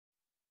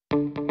What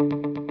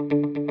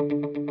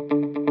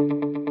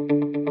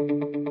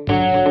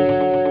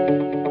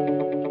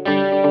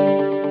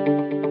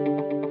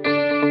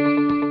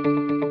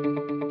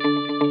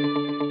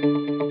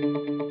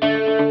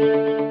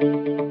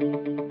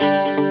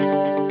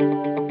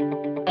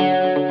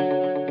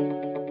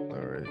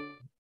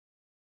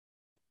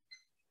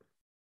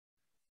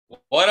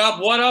up,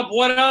 what up,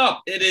 what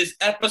up? It is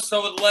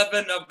episode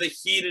 11 of the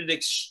Heated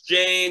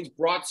Exchange,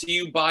 brought to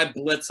you by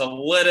Blitz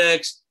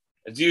League.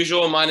 As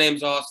usual, my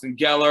name's Austin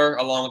Geller,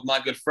 along with my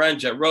good friend,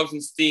 Jett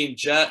Rosenstein.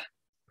 Jett,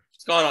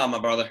 what's going on, my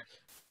brother?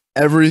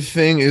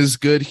 Everything is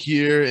good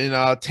here in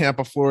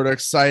Tampa, Florida.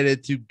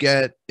 Excited to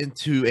get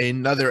into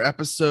another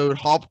episode.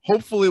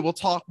 Hopefully, we'll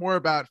talk more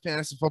about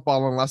fantasy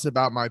football and less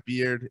about my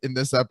beard in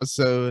this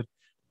episode.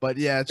 But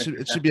yeah,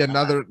 it should be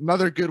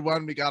another good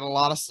one. We got a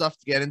lot of stuff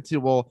to get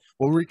into. We'll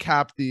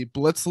recap the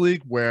Blitz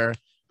League, where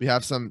we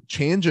have some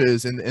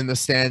changes in the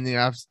standing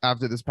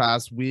after this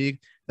past week.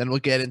 Then we'll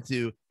get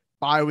into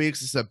bye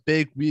weeks. It's a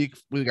big week.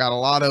 We got a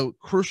lot of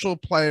crucial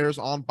players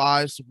on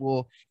bye, so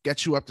we'll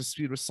get you up to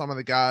speed with some of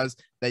the guys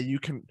that you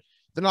can.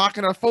 They're not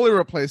going to fully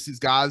replace these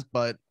guys,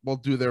 but we'll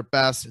do their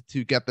best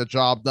to get the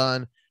job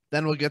done.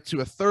 Then we'll get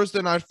to a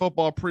Thursday night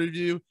football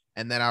preview,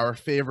 and then our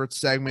favorite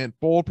segment,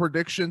 bold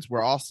predictions,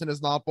 where Austin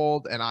is not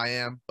bold and I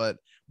am, but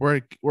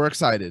we're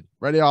excited.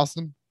 Ready,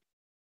 Austin?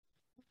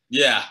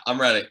 Yeah,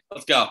 I'm ready.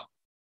 Let's go.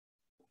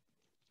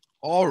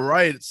 All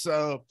right,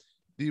 so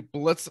the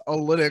Blitz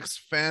League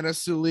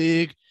Fantasy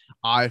League,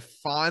 I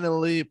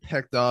finally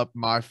picked up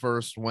my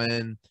first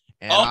win.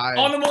 And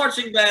on the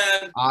marching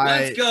band.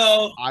 Let's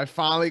go. I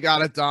finally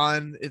got it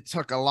done. It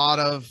took a lot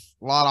of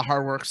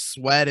hard work,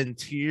 sweat, and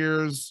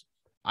tears.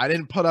 I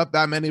didn't put up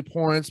that many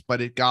points,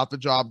 but it got the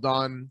job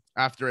done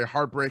after a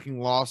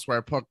heartbreaking loss where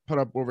I put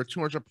up over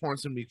 200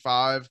 points in week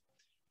 5.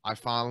 I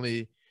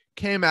finally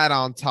came out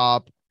on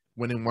top,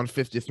 winning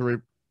 153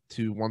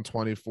 to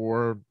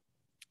 124.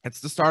 It's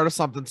the start of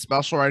something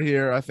special right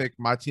here. I think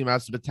my team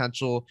has the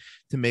potential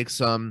to make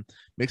some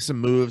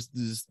moves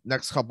these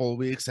next couple of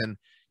weeks and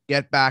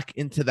get back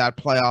into that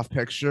playoff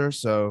picture.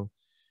 So,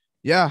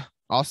 yeah,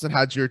 Austin,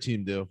 how'd your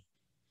team do?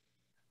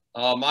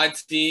 My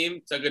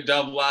team took a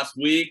dub last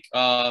week, put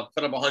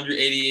up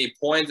 188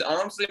 points.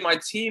 Honestly, my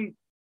team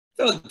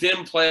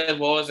didn't play as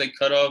well as they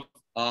could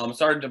have.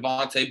 Started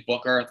Devontae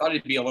Booker. I thought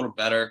he'd be a little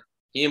better.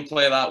 He didn't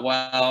play that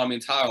well. I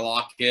mean, Tyler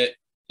Lockett,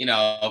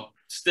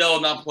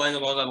 still not playing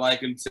as well as I'd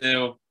like him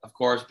to, of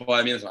course. But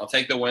I mean, I'll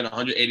take the win,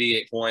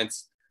 188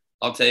 points.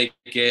 I'll take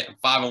it.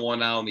 I'm 5-1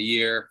 now in the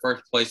year,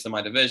 first place in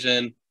my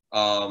division.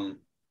 And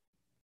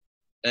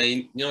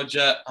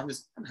Jett, I'm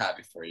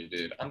happy for you,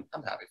 dude. I'm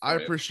happy for you. I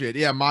appreciate it.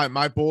 Yeah,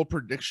 my bold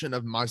prediction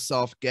of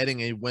myself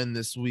getting a win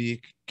this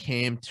week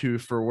came to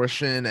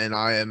fruition, and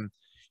I am,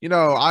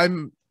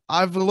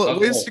 I've a little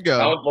ways to go.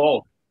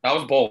 That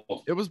was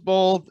bold. It was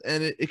bold,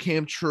 and it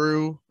came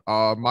true.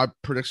 My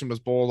prediction was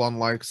bold,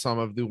 unlike some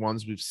of the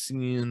ones we've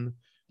seen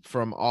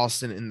from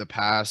Austin in the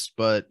past.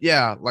 But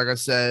yeah, like I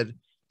said,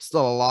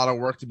 still a lot of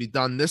work to be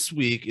done. This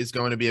week is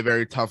going to be a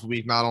very tough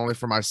week, not only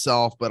for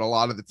myself, but a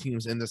lot of the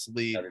teams in this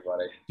league,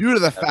 due to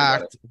the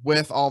fact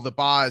with all the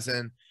buys.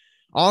 And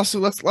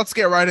honestly, let's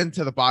get right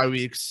into the bye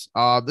weeks.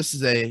 This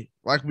is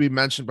like we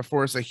mentioned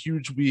before, it's a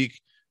huge week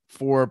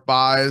for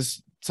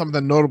buys. Some of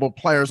the notable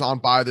players on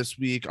bye this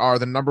week are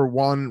the number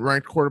 1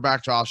 ranked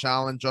quarterback, Josh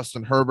Allen,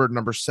 Justin Herbert,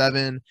 number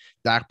 7,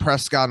 Dak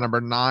Prescott, number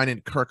 9,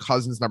 and Kirk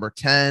Cousins, number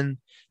 10.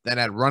 Then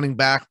at running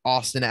back,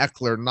 Austin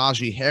Eckler,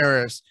 Najee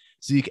Harris,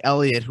 Zeke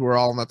Elliott, who are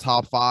all in the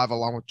top 5,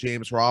 along with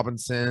James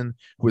Robinson,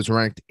 who is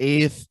ranked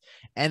 8th.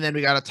 And then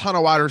we got a ton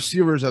of wide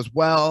receivers as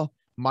well.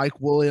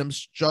 Mike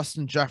Williams,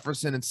 Justin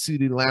Jefferson, and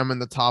CeeDee Lamb in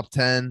the top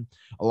 10,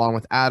 along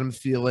with Adam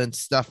Thielen,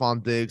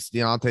 Stephon Diggs,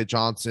 Deontay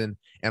Johnson,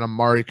 and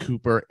Amari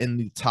Cooper in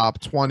the top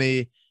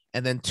 20.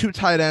 And then 2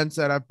 tight ends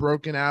that have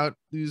broken out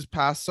these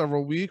past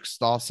several weeks,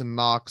 Dawson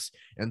Knox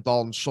and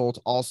Dalton Schultz,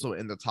 also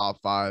in the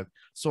top 5.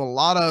 So a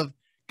lot of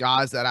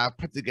guys that have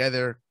put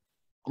together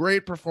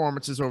great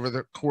performances over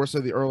the course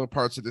of the early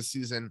parts of the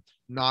season,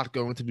 not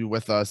going to be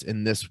with us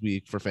in this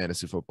week for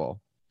fantasy football.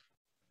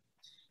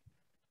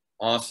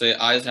 Honestly,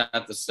 I just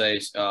have to say,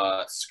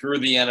 screw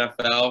the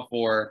NFL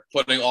for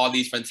putting all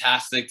these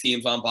fantastic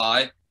teams on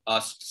bye.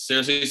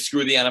 Seriously,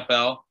 screw the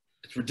NFL.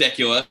 It's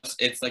ridiculous.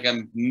 It's like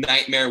a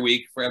nightmare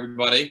week for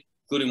everybody,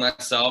 including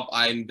myself.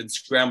 I've been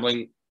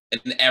scrambling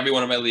in every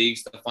one of my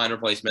leagues to find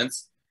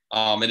replacements.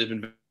 It has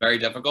been very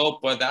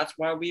difficult, but that's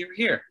why we are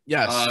here.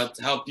 Yes.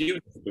 To help you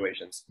in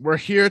situations. We're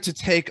here to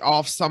take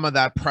off some of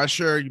that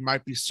pressure. You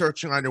might be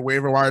searching on your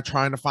waiver wire,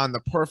 trying to find the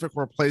perfect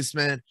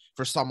replacement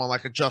for someone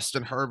like a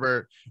Justin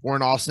Herbert or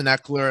an Austin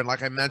Eckler. And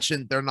like I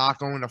mentioned, they're not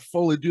going to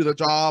fully do the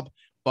job,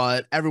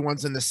 but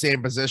everyone's in the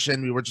same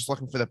position. We were just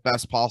looking for the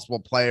best possible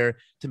player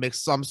to make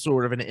some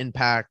sort of an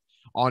impact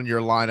on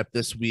your lineup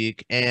this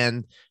week.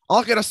 And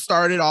I'll get us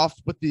started off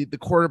with the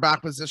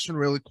quarterback position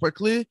really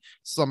quickly.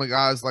 Some of the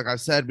guys, like I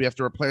said, we have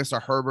to replace our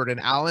Herbert and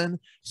Allen.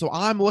 So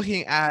I'm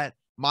looking at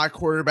my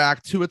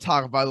quarterback, Tua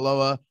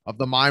Tagovailoa of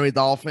the Miami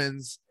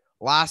Dolphins.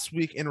 Last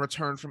week in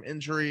return from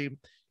injury,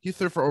 He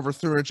threw for over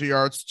 300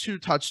 yards, 2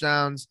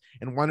 touchdowns,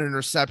 and 1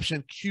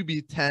 interception,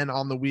 QB 10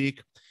 on the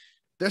week.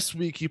 This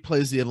week, he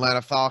plays the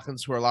Atlanta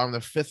Falcons, who are allowing the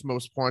 5th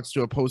most points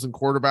to opposing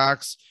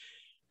quarterbacks.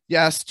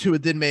 Yes, Tua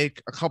did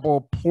make a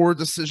couple poor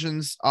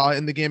decisions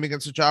in the game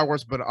against the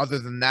Jaguars, but other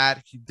than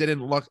that, he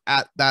didn't look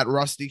at that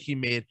rusty. He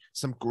made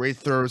some great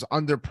throws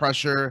under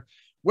pressure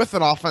with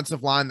an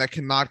offensive line that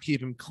cannot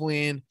keep him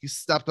clean. He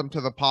stepped him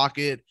to the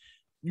pocket,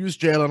 used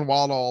Jalen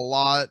Waddle a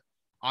lot.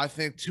 I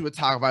think Tua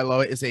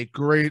Tagovailoa is a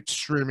great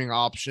streaming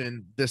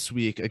option this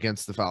week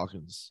against the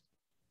Falcons.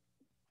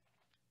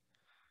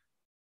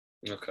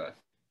 Okay.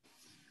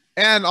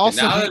 And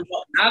also,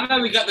 now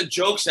that we got the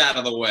jokes out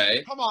of the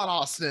way. Come on,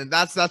 Austin.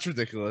 That's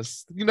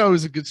ridiculous. You know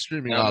who's a good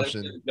streaming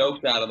option. The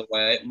jokes out of the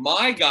way.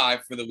 My guy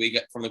for the week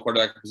from the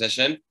quarterback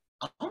position,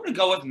 I'm going to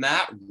go with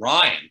Matt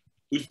Ryan,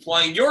 who's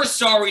playing your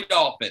sorry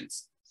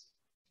Dolphins.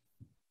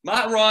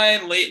 Matt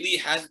Ryan lately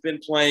has been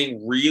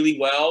playing really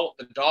well.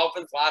 The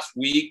Dolphins last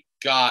week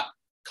got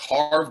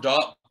carved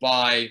up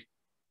by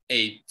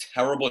a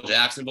terrible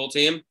Jacksonville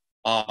team.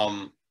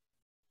 I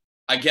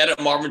get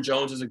it. Marvin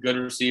Jones is a good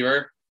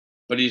receiver,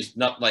 but he's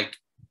not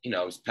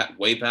he's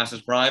way past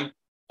his prime.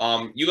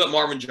 You let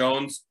Marvin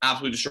Jones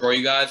absolutely destroy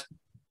you guys.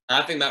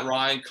 And I think Matt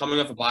Ryan coming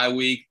off a bye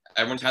week,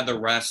 everyone's had the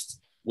rest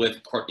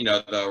with,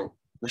 the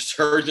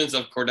resurgence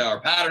of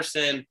Cordell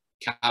Patterson,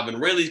 Calvin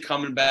Ridley's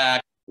coming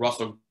back,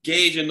 Russell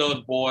Gage and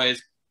those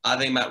boys. I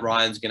think Matt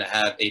Ryan's going to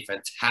have a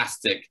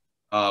fantastic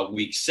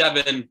week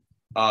 7.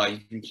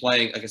 He's been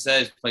playing, like I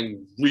said, he's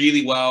playing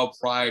really well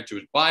prior to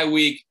his bye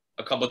week,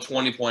 a couple of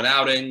 20-point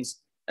outings.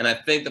 And I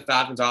think the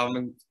Falcons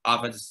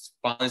offense is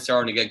finally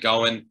starting to get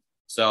going.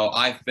 So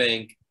I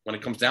think when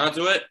it comes down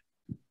to it,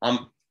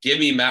 give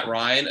me Matt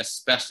Ryan,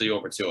 especially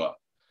over Tua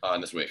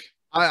this week.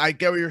 I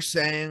get what you're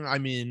saying. I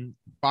mean,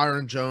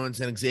 Byron Jones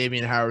and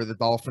Xavier Howard, the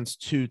Dolphins'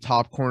 2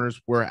 top corners,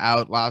 were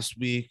out last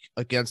week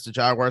against the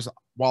Jaguars.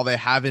 While they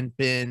haven't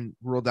been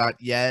ruled out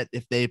yet,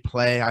 if they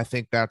play, I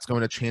think that's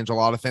going to change a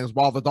lot of things.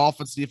 While the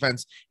Dolphins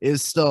defense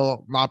is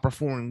still not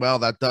performing well,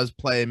 that does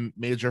play a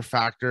major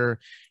factor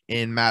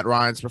in Matt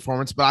Ryan's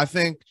performance. But I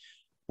think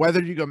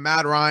whether you go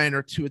Matt Ryan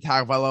or Tua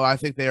Tagovailoa, I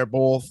think they are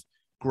both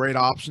great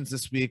options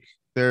this week.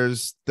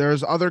 There's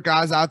other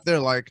guys out there,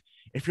 like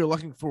if you're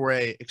looking for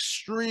a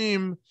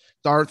extreme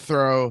dart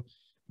throw,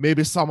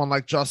 maybe someone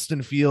like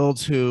Justin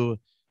Fields, who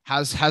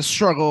has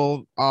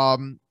struggled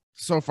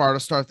so far to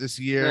start this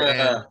year.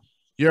 And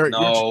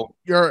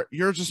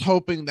you're just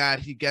hoping that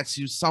he gets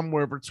you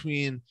somewhere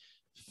between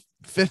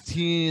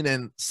 15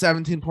 and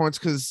 17 points,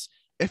 because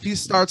if he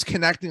starts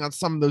connecting on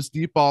some of those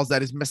deep balls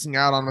that he's missing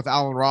out on with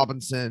Allen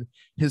Robinson,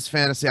 his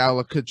fantasy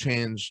outlook could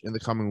change in the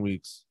coming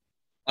weeks.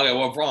 Okay,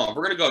 well, if we're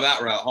going to go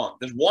that route,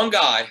 there's one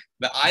guy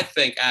that I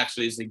think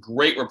actually is a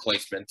great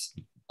replacement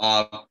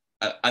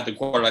at the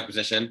quarterback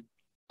position.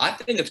 I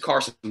think it's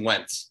Carson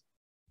Wentz.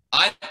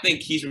 I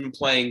think he's been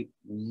playing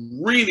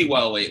really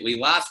well lately.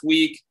 Last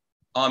week,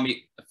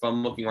 if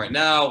I'm looking right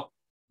now,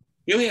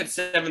 he only had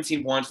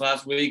 17 points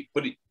last week,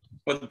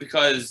 but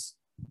because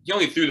he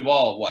only threw the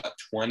ball,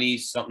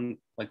 20-something,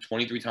 like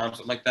 23 times,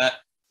 something like that.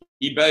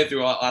 He barely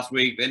threw out last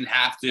week. Didn't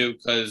have to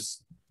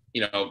because,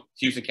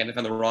 Houston can't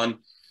defend the run.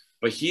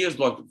 But he has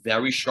looked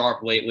very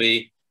sharp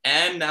lately.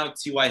 And now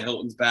T.Y.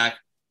 Hilton's back.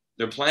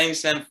 They're playing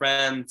San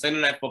Fran,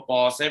 Sunday Night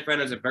Football. San Fran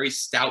has a very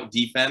stout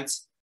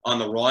defense on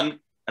the run.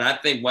 And I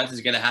think Wentz is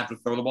going to have to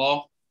throw the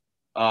ball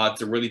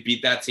to really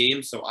beat that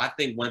team. So I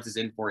think Wentz is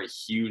in for a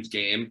huge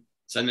game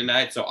Sunday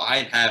night. So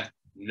I have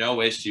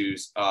no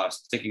issues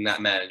sticking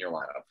that man in your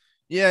lineup.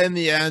 Yeah, in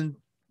the end,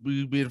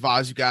 we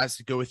advise you guys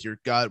to go with your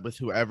gut, with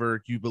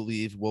whoever you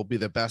believe will be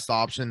the best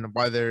option,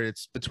 whether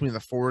it's between the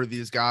 4 of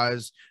these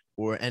guys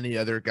or any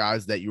other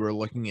guys that you are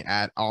looking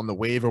at on the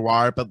waiver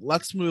wire. But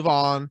let's move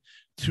on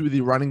to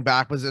the running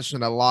back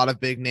position. A lot of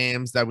big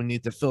names that we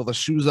need to fill the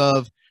shoes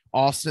of.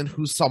 Austin,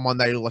 who's someone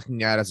that you're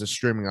looking at as a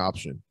streaming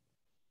option?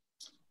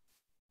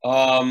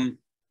 One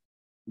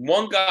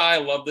guy I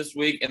love this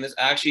week, and this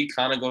actually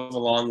kind of goes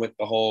along with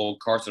the whole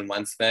Carson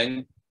Wentz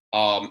thing.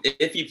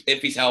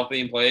 If he's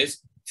healthy and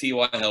plays,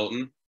 T.Y.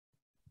 Hilton.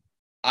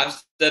 I've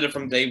said it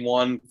from day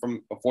one,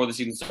 from before the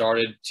season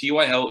started.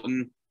 T.Y.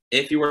 Hilton,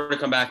 if he were to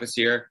come back this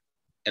year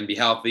and be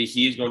healthy,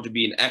 he's going to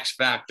be an X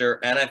factor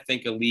and I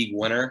think a league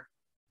winner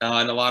in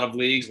a lot of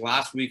leagues.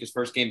 Last week, his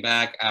first game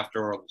back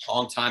after a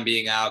long time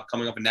being out,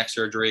 coming up in neck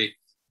surgery,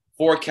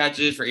 4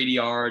 catches for 80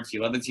 yards. He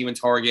led the team in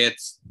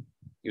targets.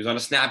 He was on a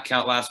snap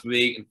count last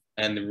week,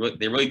 and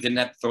they really didn't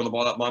have to throw the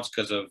ball that much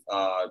because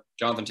of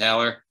Jonathan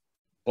Taylor.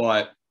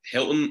 But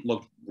Hilton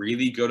looked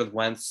really good with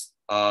Wentz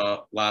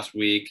last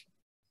week.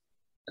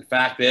 The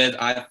fact is,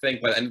 I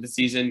think by the end of the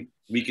season,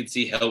 we could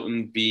see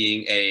Hilton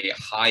being a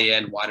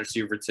high-end wide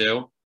receiver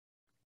too.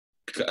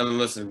 And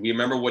listen, we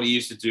remember what he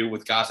used to do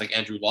with guys like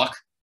Andrew Luck.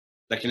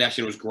 The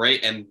connection was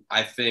great, and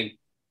I think,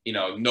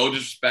 no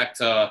disrespect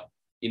to,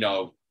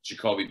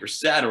 Jacoby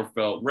Brissett or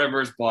Phillip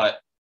Rivers, but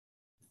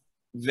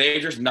they're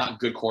just not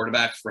good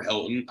quarterbacks for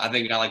Hilton. I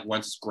think a guy like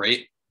Wentz is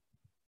great.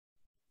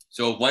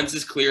 So if Wentz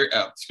is cleared,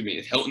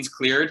 if Hilton's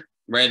cleared,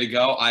 ready to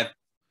go, I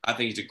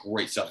think he's a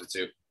great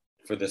substitute.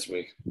 for this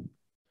week.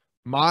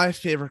 My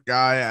favorite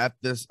guy at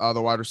this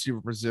the wide receiver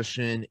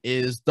position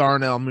is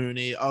Darnell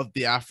Mooney of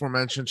the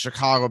aforementioned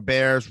Chicago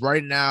Bears.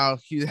 Right now,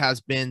 he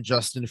has been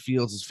Justin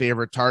Fields'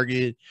 favorite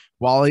target.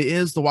 While he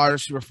is the wide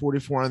receiver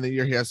 44 on the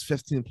year, he has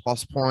 15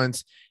 plus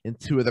points in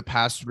 2 of the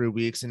past 3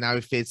 weeks. And now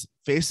he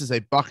faces a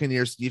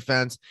Buccaneers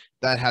defense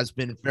that has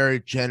been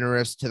very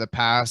generous to the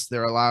pass.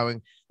 They're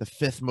allowing the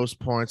 5th most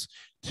points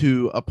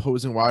to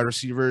opposing wide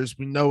receivers.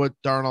 We know what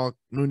Darnell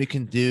Mooney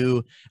can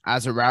do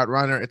as a route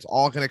runner. It's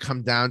all going to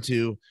come down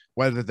to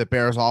whether the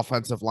Bears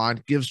offensive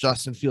line gives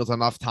Justin Fields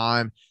enough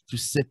time to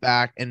sit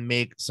back and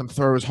make some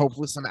throws,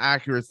 hopefully some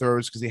accurate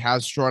throws, because he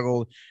has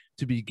struggled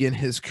to begin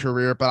his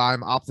career, but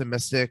I'm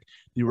optimistic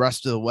the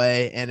rest of the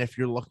way. And if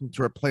you're looking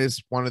to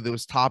replace one of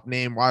those top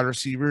name wide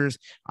receivers,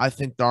 I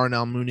think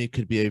Darnell Mooney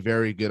could be a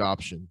very good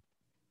option.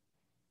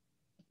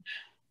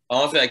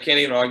 Honestly, I can't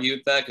even argue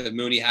with that because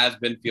Mooney has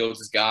been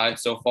Fields' guy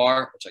so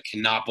far, which I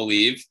cannot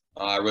believe.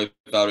 I really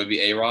thought it would be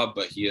A-Rob,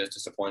 but he has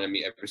disappointed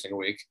me every single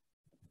week.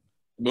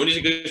 Mooney's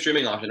a good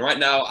streaming option. Right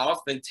now, I don't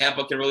think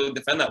Tampa can really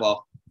defend that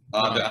well.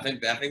 I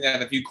think they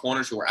have a few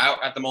corners who are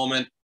out at the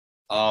moment.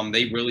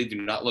 They really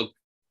do not look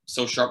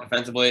so sharp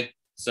defensively.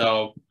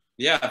 So,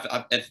 yeah,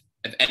 if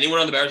anyone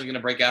on the Bears is going to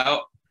break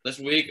out this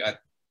week,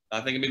 I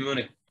think it'd be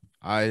Mooney.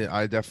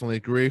 I definitely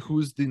agree.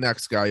 Who's the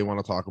next guy you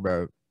want to talk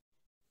about?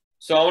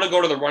 So I want to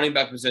go to the running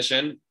back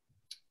position.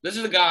 This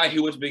is a guy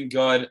who has been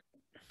good.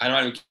 I'm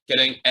not even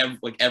kidding.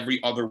 Every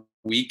other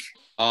week.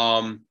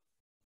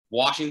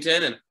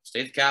 Washington and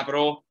State's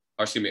capital,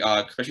 or excuse me,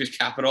 Commissioner's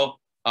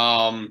capital.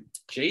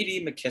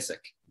 J.D. McKissick.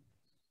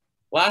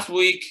 Last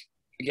week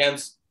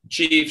against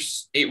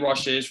Chiefs, 8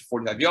 rushes for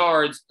 45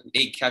 yards, and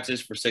 8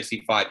 catches for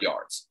 65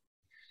 yards.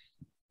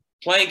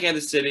 Playing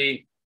Kansas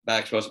City, that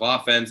explosive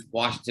offense,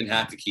 Washington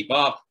had to keep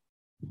up,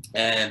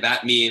 and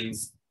that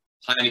means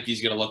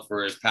Heineke's going to look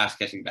for his pass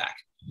catching back.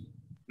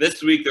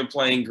 This week they're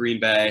playing Green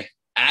Bay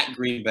at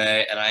Green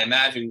Bay, and I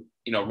imagine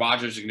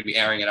Rodgers is going to be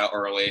airing it out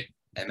early.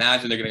 I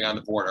imagine they're going to get on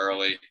the board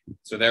early,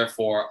 so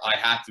therefore I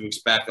have to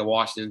expect that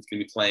Washington's going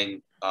to be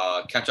playing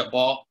catch-up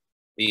ball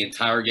the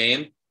entire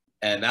game,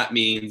 and that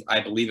means I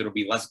believe it'll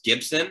be less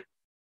Gibson,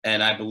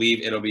 and I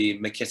believe it'll be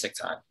McKissick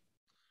time.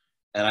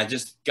 And I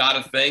just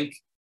got to think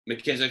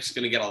McKissick's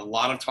going to get a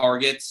lot of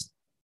targets,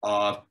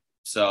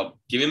 so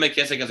give me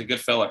McKissick as a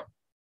good filler.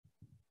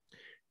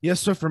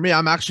 Yes, so for me,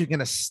 I'm actually going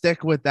to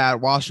stick with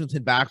that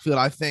Washington backfield.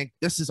 I think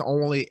this is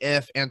only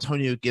if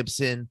Antonio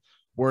Gibson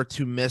were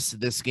to miss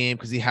this game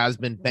because he has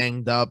been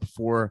banged up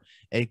for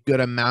a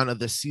good amount of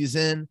the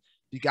season.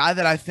 The guy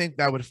that I think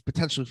that would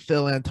potentially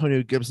fill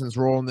Antonio Gibson's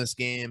role in this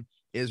game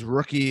is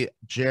rookie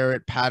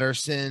Jarrett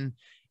Patterson.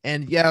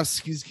 And yes,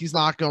 he's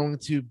not going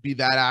to be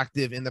that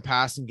active in the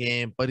passing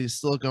game, but he's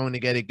still going to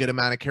get a good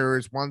amount of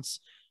carries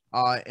once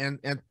and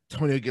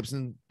Antonio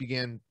Gibson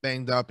began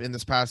banged up in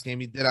this past game.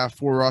 He did have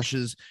 4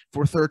 rushes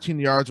for 13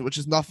 yards, which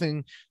is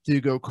nothing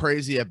to go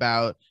crazy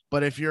about.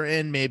 But if you're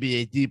in maybe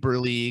a deeper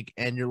league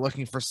and you're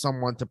looking for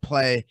someone to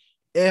play,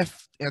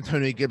 if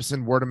Antonio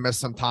Gibson were to miss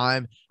some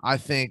time, I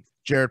think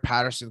Jarrett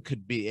Patterson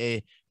could be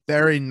a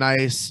very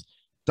nice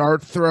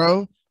dart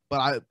throw.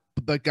 But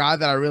the guy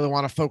that I really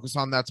want to focus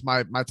on, that's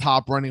my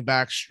top running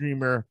back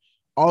streamer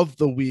of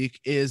the week,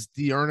 is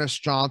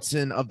D'Ernest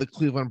Johnson of the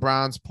Cleveland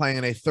Browns, playing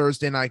in a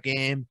Thursday night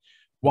game.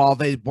 While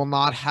they will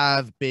not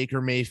have Baker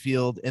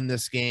Mayfield in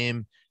this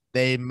game,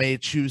 they may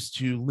choose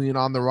to lean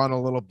on the run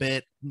a little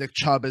bit. Nick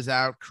Chubb is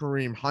out.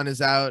 Kareem Hunt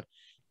is out.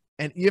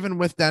 And even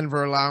with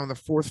Denver allowing the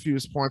 4th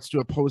fewest points to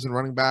opposing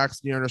running backs,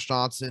 D'Ernest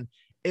Johnson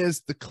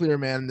is the clear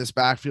man in this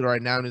backfield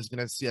right now, and he's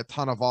going to see a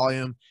ton of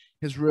volume.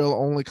 His real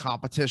only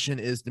competition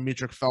is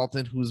Demetric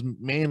Felton, who's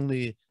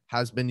mainly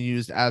has been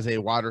used as a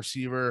wide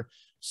receiver.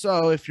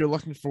 So if you're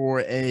looking for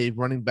a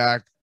running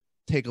back,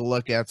 take a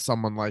look at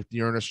someone like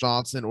D'Ernest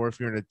Johnson, or if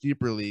you're in a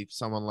deeper league,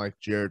 someone like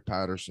Jarrett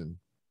Patterson.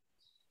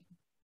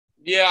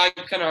 Yeah, I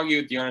kind of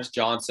argue with D'Ernest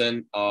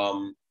Johnson.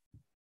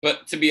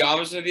 But to be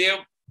honest with you,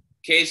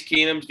 Case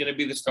Keenum's going to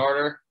be the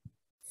starter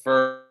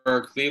for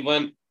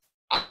Cleveland.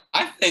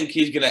 I think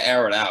he's going to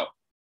air it out.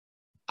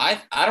 I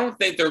don't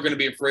think they're going to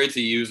be afraid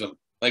to use him.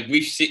 Like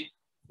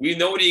we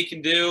know what he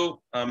can do.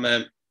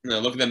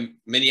 Look at the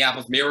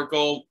Minneapolis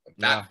Miracle.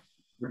 That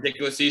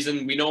ridiculous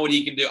season. We know what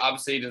he can do.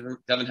 Obviously, he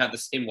doesn't have the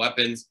same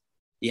weapons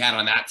he had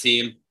on that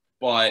team,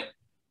 but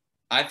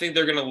I think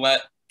they're going to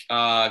let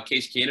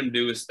Case Keenum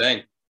do his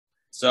thing.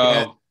 So,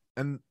 yeah.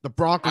 And the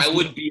Broncos,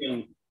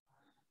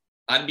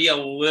 I'd be a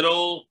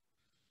little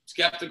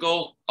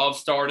skeptical of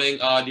starting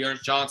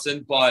D'Ernest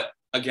Johnson, but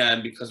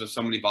again, because of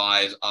so many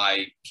buys,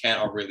 I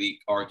can't really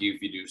argue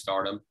if you do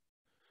start him.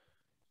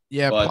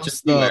 Yeah, but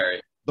just be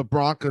wary. The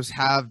Broncos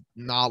have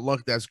not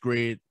looked as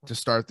great to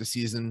start the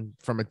season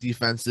from a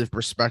defensive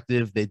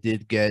perspective. They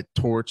did get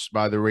torched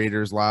by the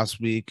Raiders last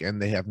week,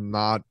 and they have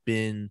not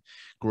been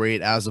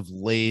great as of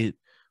late.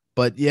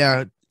 But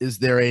yeah, is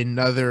there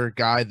another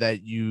guy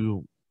that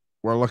you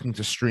were looking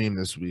to stream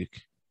this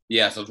week?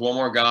 Yeah, so it's one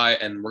more guy,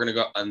 and we're going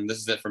to go, and this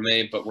is it for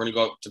me, but we're going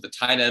to go to the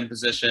tight end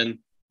position.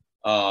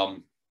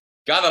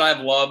 Guy that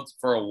I've loved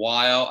for a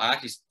while. I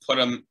actually put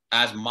him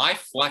as my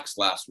flex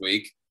last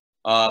week.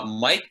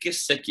 Mike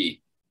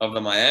Gesicki of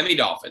the Miami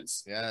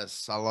Dolphins.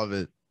 Yes, I love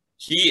it.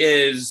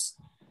 He's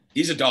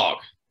a dog.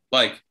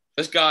 Like,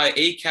 this guy,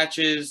 8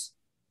 catches,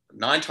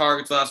 9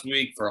 targets last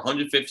week for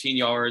 115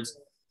 yards.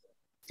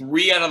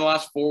 3 out of the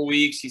last 4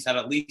 weeks, he's had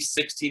at least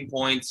 16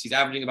 points. He's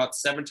averaging about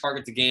 7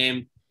 targets a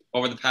game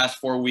over the past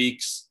 4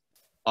 weeks.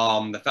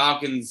 The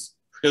Falcons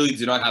really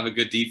do not have a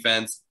good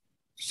defense.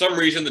 For some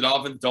reason, the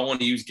Dolphins don't want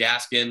to use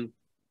Gaskin.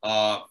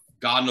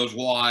 God knows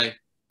why.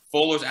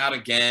 Fuller's out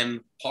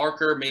again.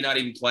 Parker may not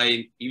even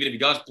play. Even if he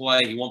does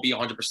play, he won't be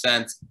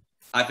 100%.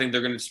 I think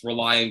they're going to just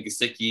rely on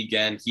Gesicki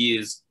again. He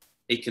is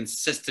a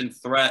consistent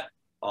threat.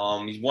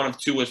 He's one of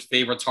Tua's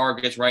favorite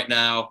targets right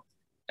now.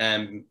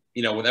 And,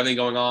 with everything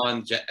going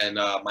on and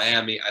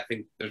Miami, I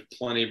think there's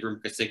plenty of room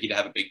for Gesicki to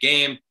have a big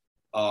game.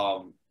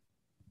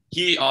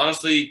 He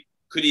honestly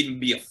could even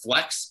be a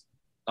flex.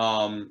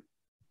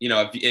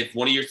 If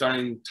one of your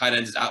starting tight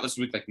ends is out this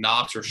week, like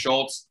Knox or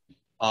Schultz,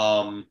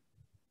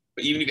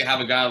 but even if you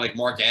have a guy like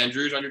Mark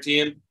Andrews on your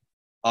team,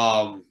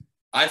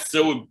 I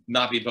still would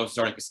not be opposed to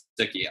starting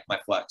Gesicki at my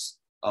flex.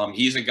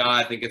 He's a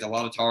guy I think gets a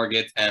lot of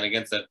targets, and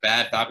against a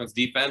bad Falcons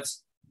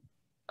defense,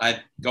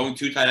 going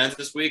 2 tight ends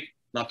this week,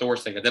 not the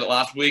worst thing. I did it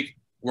last week,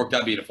 worked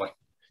out beautifully.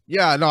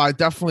 Yeah, no,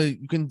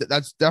 you can.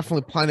 That's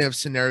definitely plenty of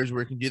scenarios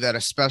where you can do that,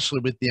 especially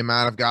with the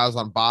amount of guys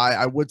on bye.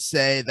 I would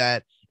say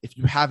that if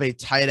you have a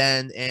tight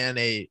end and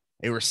a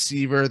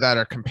receiver that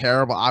are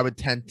comparable, I would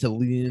tend to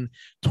lean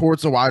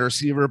towards a wide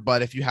receiver.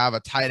 But if you have a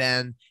tight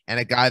end and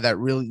a guy that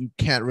really you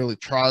can't really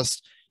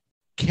trust,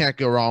 can't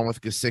go wrong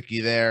with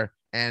Gesicki there.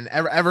 And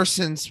ever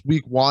since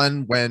week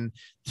 1, when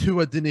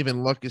Tua didn't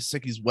even look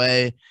Gesicki's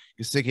way,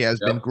 Gesicki has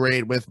been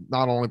great with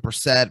not only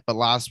Brissett, but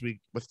last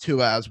week with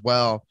Tua as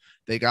well.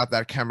 They got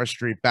that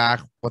chemistry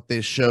back, what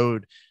they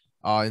showed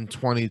in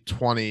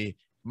 2020.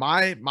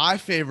 My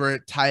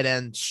favorite tight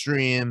end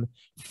stream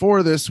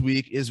for this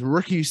week is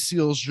Ricky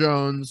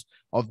Seals-Jones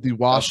of the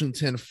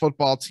Washington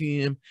football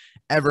team.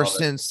 Ever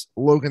since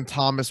Logan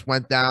Thomas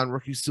went down,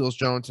 Ricky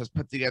Seals-Jones has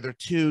put together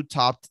 2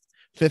 top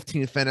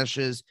 15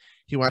 finishes.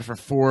 He went for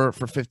 4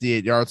 for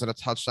 58 yards and a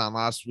touchdown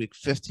last week,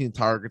 15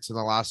 targets in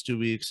the last 2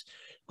 weeks.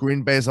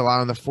 Green Bay's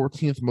allowing the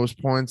 14th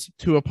most points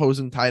to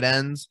opposing tight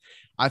ends.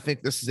 I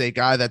think this is a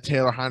guy that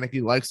Taylor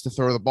Heinicke likes to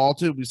throw the ball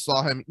to. We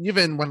saw him,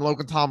 even when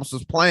Logan Thomas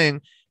was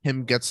playing,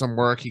 him get some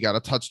work. He got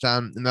a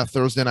touchdown in that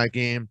Thursday night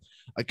game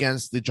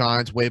against the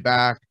Giants way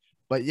back.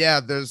 But yeah,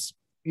 there's,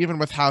 even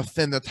with how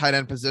thin the tight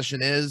end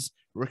position is,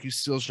 Ricky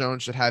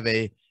Seals-Jones should have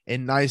a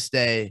nice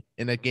day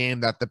in a game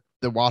that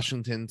the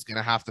Washington's going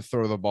to have to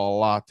throw the ball a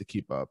lot to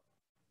keep up.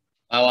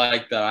 I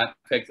like that.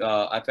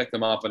 I picked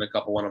him up in a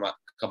couple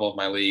of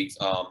my leagues.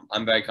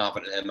 I'm very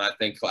confident in him. I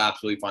think he'll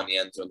absolutely find the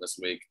end zone this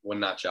week. Would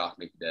not shock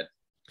me if he did,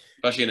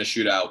 especially in a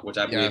shootout, which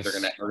I believe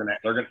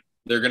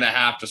they're gonna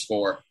have to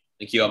score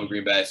and keep up in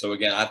Green Bay. So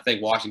again, I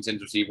think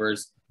Washington's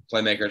receivers,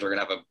 playmakers, are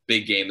gonna have a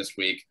big game this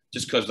week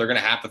just because they're gonna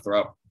have to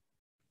throw.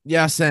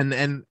 Yes,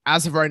 and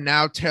as of right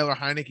now, Taylor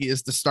Heinicke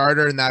is the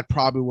starter, and that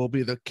probably will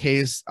be the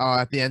case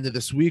at the end of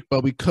this week.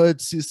 But we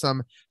could see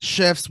some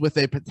shifts with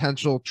a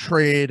potential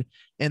trade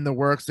in the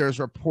works.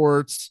 There's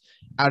reports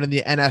out in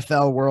the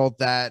NFL world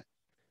that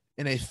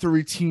in a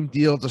 3-team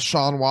deal,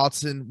 Deshaun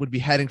Watson would be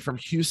heading from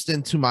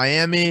Houston to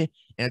Miami,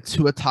 and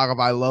Tua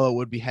Tagovailoa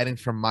would be heading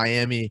from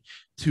Miami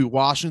to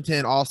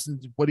Washington.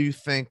 Austin, what do you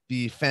think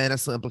the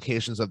fantasy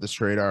implications of this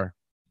trade are?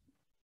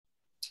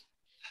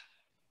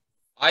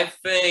 I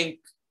think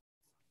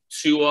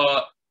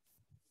Tua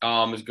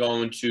is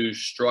going to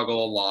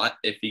struggle a lot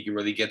if he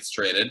really gets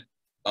traded.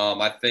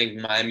 I think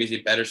Miami's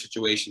a better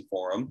situation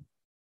for him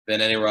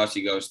than anywhere else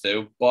he goes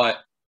to. But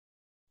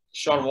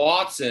Deshaun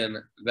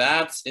Watson,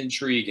 that's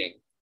intriguing.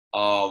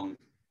 I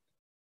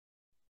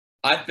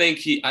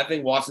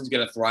think Watson's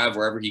going to thrive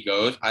wherever he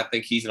goes. I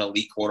think he's an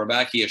elite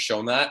quarterback. He has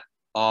shown that.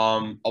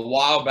 A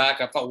while back,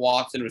 I thought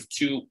Watson was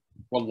too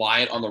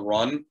reliant on the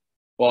run,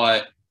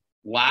 but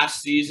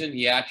last season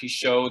he actually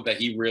showed that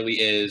he really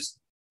is.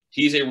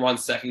 He's a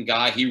run-second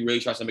guy. He really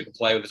tries to make a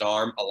play with his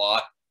arm a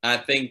lot. And I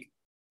think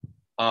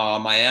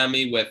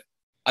Miami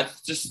I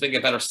just think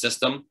a better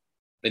system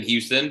than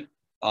Houston.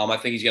 I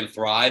think he's going to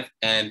thrive.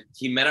 And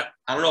I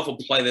don't know if he'll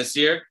play this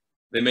year.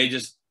 They may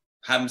just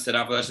have him sit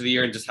out for the rest of the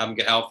year and just have him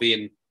get healthy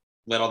and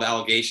let all the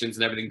allegations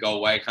and everything go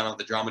away, kind of let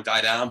the drama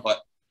die down. But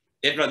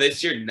if not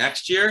this year,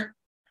 next year,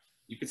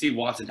 you can see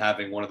Watson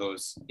having one of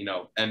those,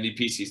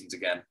 MVP seasons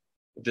again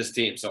with this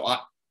team. So,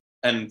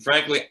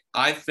 frankly,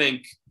 I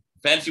think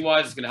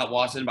fantasy-wise, it's going to help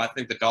Watson, but I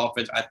think the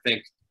Dolphins, I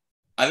think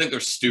they're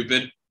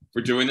stupid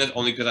for doing this,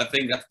 only because I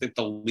think that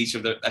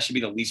should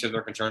be the least of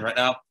their concern right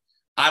now.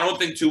 I don't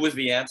think Tua is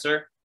the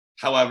answer.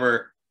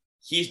 However,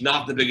 he's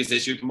not the biggest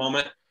issue at the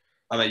moment.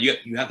 I mean,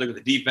 you have to look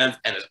at the defense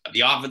and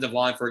the offensive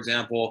line, for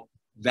example.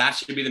 That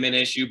should be the main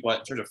issue. But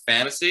in terms of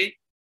fantasy,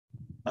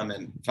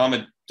 if I'm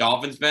a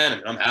Dolphins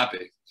fan, I'm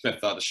happy with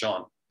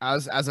Deshaun.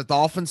 as a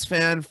Dolphins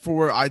fan,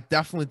 I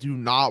definitely do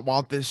not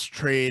want this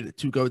trade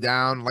to go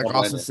down. Like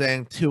Austin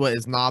saying, Tua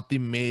is not the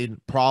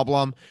main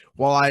problem.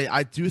 While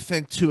I do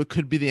think Tua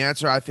could be the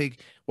answer, I think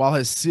while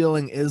his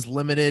ceiling is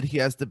limited, he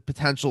has the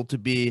potential to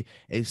be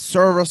a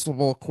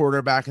serviceable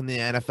quarterback in the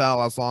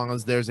NFL as long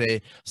as there's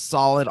a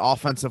solid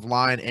offensive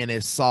line and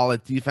a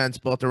solid defense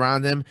built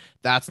around him.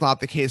 That's not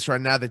the case right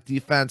now. The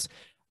defense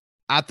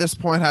at this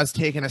point has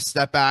taken a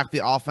step back.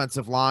 The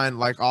offensive line,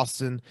 like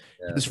Austin,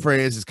 his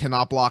phrase is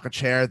cannot block a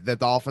chair. The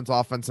Dolphins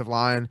offensive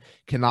line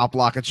cannot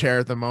block a chair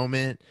at the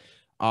moment.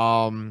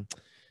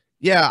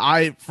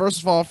 I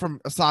first of all,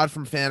 aside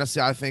from fantasy,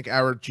 I think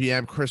our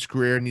GM Chris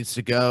Greer needs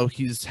to go.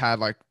 He's had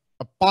like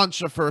a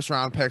bunch of first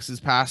round picks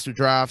his past 2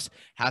 drafts,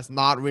 has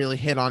not really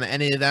hit on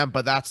any of them,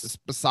 but that's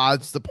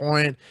besides the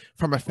point.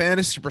 From a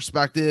fantasy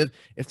perspective,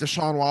 if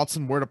Deshaun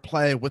Watson were to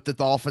play with the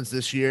Dolphins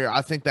this year,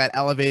 I think that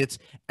elevates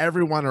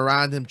everyone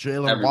around him.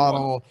 Jalen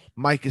Waddle,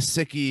 Mike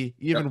Gesicki,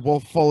 even Will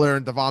Fuller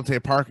and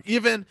Devontae Parker.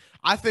 Even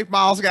I think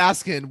Myles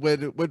Gaskin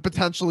would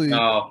potentially.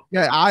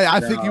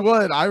 I think he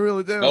would. I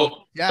really do. Nope.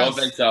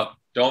 Yes.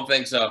 Don't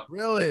think so.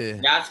 Really?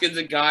 Gaskin's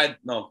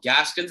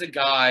a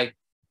guy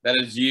that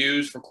is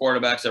used for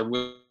quarterbacks that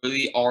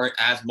really aren't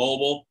as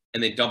mobile,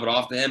 and they dump it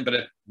off to him. But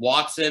if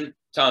Watson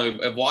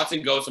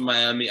goes to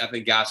Miami, I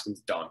think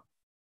Gaskin's done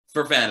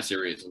for fantasy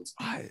reasons.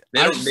 I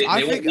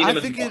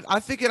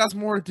think it has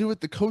more to do with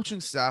the coaching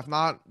staff,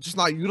 not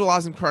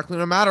utilizing correctly.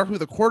 No matter who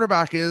the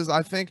quarterback is,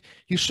 I think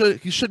he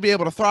should be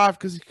able to thrive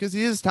because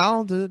he is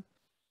talented.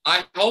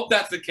 I hope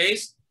that's the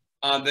case.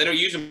 They don't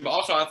use him.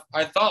 Also,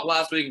 I thought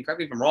last week, and correct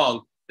me if I'm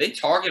wrong, they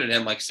targeted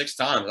him like 6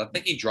 times. I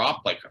think he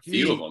dropped like a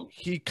few of them.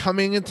 He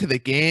coming into the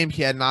game,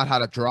 he had not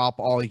had a drop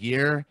all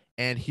year,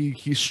 and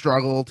he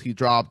struggled. He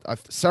dropped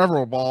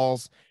several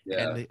balls,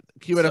 and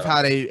he would have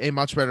had a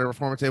much better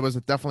performance. It was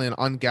definitely an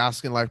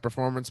un-Gaskin-like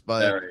performance.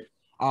 But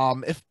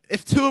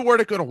if Tua were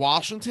to go to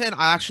Washington,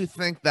 I actually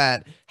think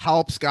that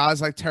helps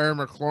guys like Terry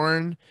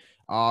McLaurin.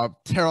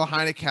 Taylor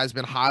Heinicke has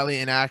been highly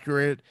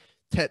inaccurate.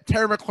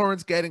 Terry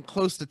McLaurin's getting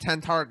close to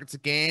 10 targets a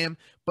game,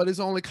 but is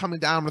only coming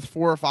down with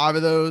 4 or 5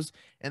 of those.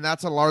 And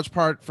that's a large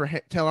part for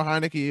Taylor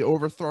Heinicke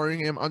overthrowing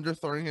him,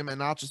 underthrowing him,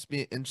 and just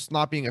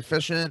not being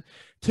efficient.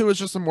 Tua is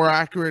just a more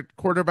accurate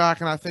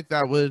quarterback, and I think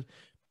that would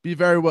be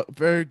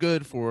very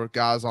good for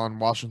guys on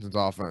Washington's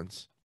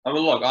offense. I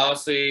mean, look,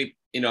 honestly,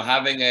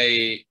 having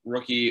a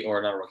rookie,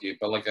 or not rookie,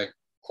 but like a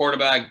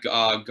quarterback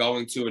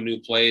going to a new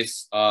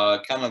place,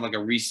 kind of like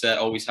a reset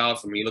always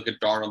helps. I mean, you look at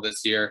Darnold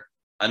this year.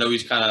 I know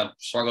he's kind of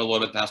struggled a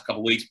little bit the past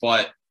couple of weeks,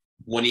 but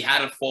when he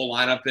had a full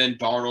lineup in,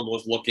 Darnold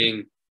was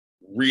looking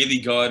really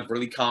good,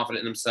 really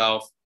confident in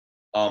himself.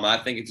 I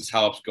think it just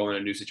helps go in a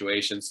new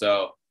situation.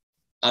 So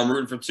I'm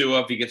rooting for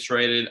Tua if he gets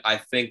traded. I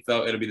think,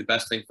 though, it'll be the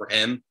best thing for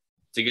him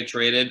to get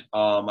traded.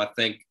 I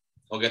think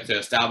he'll get to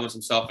establish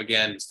himself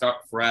again, start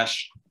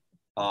fresh.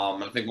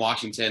 I think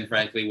Washington,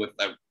 frankly, with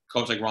a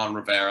coach like Ron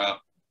Rivera,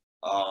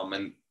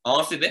 and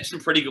honestly, they have some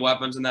pretty good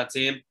weapons in that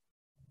team.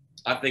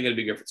 I think it'll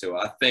be good for Tua.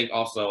 I think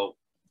also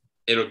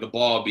the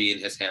ball will be in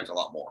his hands a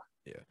lot more.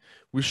 Yeah.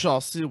 We shall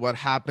see what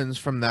happens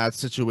from that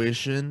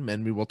situation,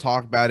 and we will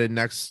talk about it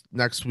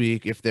next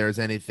week if there's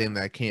anything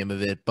that came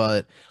of it.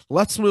 But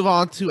let's move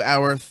on to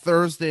our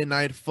Thursday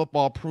night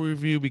football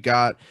preview. We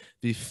got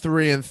the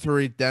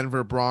 3-3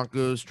 Denver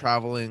Broncos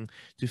traveling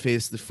to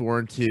face the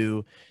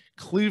 4-2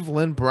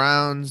 Cleveland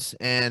Browns,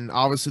 and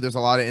obviously there's a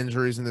lot of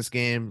injuries in this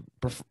game,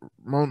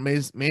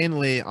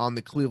 mainly on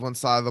the Cleveland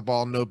side of the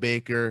ball. No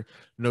Baker,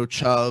 no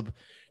Chubb,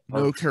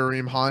 no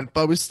Kareem Hunt,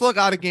 but we still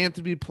got a game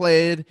to be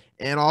played.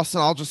 And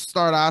Austin, I'll just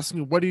start asking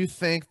you, what do you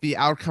think the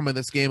outcome of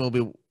this game will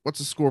be? What's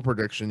the score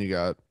prediction you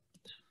got?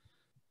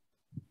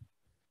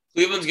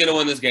 Cleveland's going to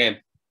win this game.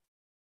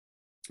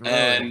 Really?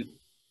 And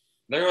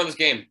they're going to win this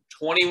game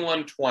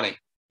 21-20.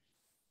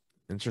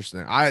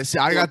 Interesting. I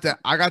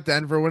got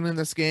Denver winning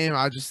this game.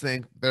 I just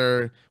think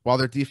while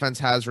their defense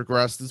has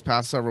regressed this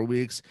past several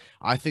weeks,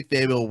 I think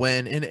they will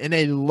win in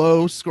a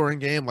low scoring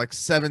game, like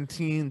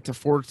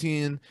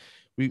 17-14.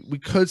 We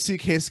could see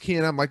Case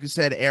Keenum, like you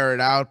said, air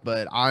it out,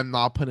 but I'm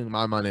not putting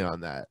my money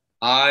on that.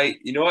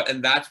 You know what,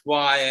 and that's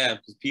why I am,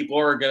 because people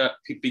are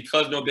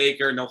because no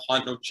Baker, no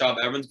Hunt, no Chubb,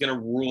 everyone's gonna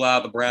rule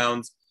out the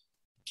Browns.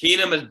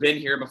 Keenum has been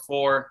here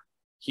before.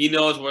 He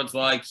knows what it's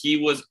like. He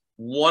was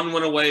 1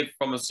 win away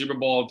from a Super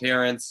Bowl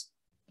appearance.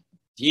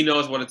 He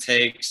knows what it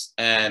takes,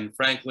 and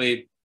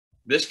frankly,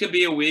 this could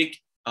be a week.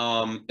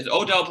 Is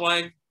Odell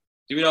playing?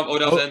 Do we know if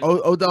Odell's in?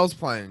 Odell's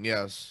playing,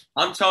 yes.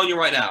 I'm telling you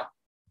right now,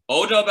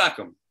 Odell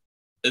Beckham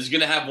is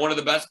going to have one of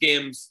the best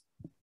games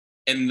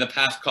in the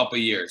past couple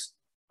of years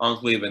on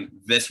Cleveland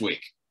this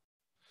week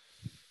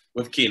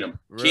with Keenum.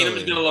 Really? Keenum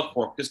is going to look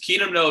for him because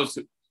Keenum knows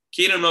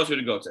who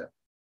to go to.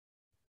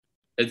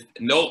 It's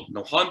no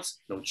Hunt,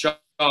 no Chubb.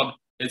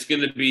 It's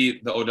going to be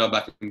the Odell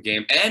Beckham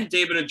game, and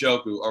David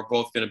Njoku are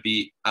both going to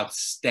be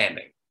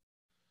outstanding.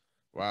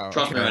 Wow.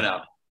 Trust me right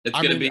now. It's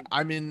going to be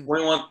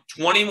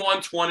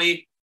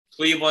 21-20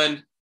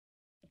 Cleveland.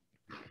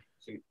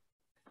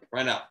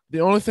 Right now.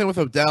 The only thing with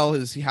Odell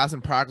is he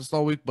hasn't practiced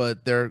all week, but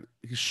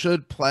he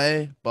should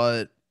play.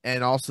 But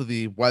and also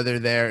the weather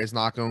there is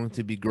not going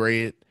to be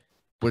great,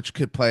 which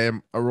could play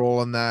a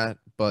role in that.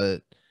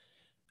 But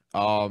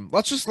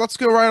let's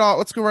go right out.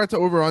 Let's go right to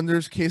over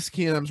unders. Case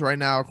Keenum's right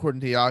now,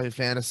 according to Yahoo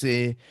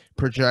Fantasy,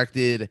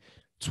 projected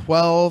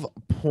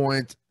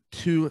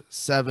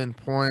 12.27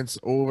 points.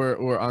 Over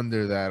or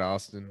under that,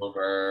 Austin?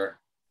 Over.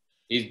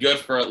 He's good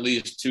for at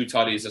least 2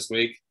 tutties this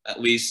week,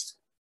 at least.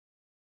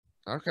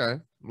 Okay,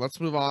 let's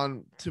move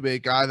on to a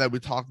guy that we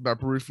talked about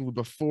briefly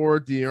before.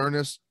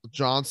 D'Ernest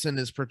Johnson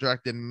is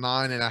projected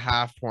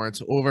 9.5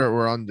 points. Over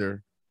or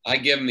under? I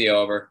give him the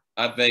over.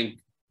 I think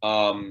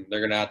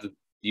they're gonna have to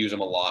use him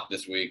a lot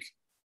this week.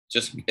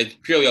 Just it's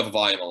purely off of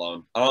volume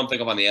alone. I don't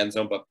think I'm on the end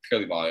zone, but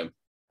purely volume.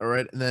 All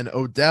right, and then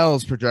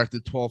Odell's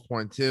projected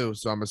 12.2.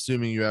 So I'm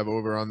assuming you have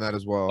over on that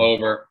as well.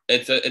 Over.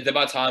 It's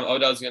about time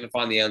Odell's gonna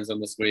find the end zone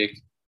this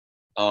week.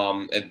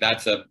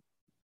 That's a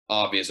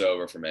obvious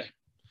over for me.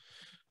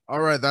 All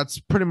right, that's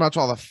pretty much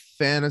all the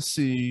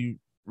fantasy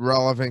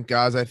relevant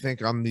guys, I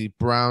think, on the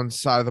Browns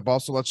side of the ball.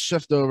 So let's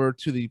shift over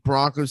to the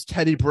Broncos.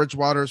 Teddy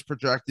Bridgewater is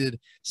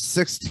projected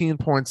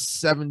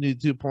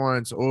 16.72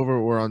 points. Over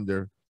or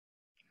under?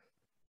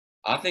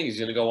 I think he's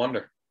gonna go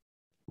under.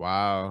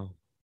 Wow.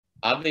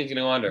 I think he's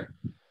gonna go under.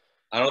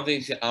 I don't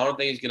think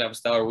he's gonna have a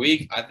stellar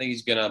week. I think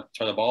he's gonna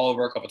turn the ball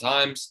over a couple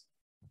times.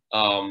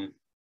 So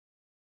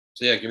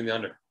yeah, give me the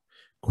under.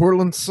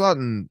 Cortland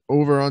Sutton,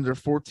 over under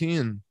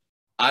 14.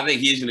 I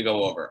think he's going to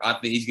go over. I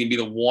think he's going to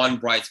be the one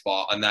bright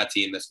spot on that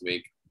team this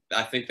week.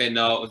 I think they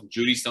know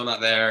Judy's still not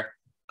there.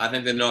 I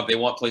think they know if they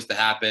want plays to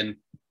happen,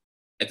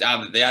 it's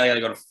either they got to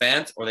go to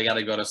Fant or they got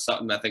to go to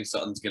Sutton. I think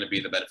Sutton's going to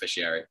be the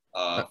beneficiary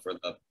for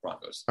the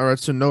Broncos. All right,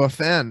 so Noah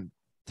Fant,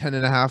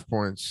 10.5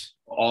 points.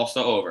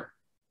 Also over.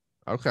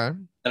 Okay.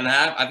 10.5.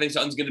 I think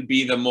Sutton's going to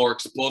be the more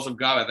explosive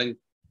guy. I think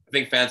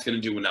Fant's going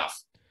to do enough.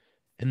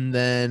 And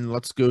then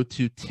let's go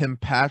to Tim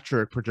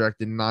Patrick,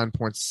 projected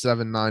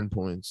 9.79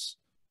 points.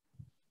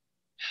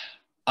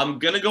 I'm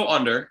going to go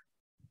under.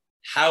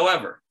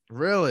 However.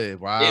 Really?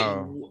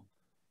 Wow.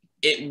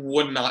 It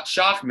would not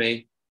shock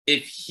me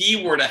if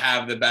he were to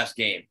have the best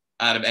game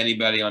out of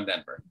anybody on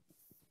Denver.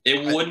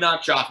 It would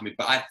not shock me.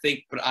 But I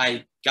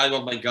got to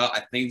go with my gut.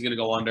 I think he's going to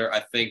go under. I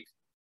think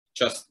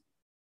it's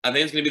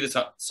going to be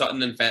the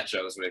Sutton and Fant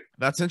show this week.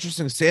 That's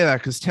interesting to say that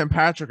because Tim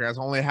Patrick has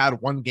only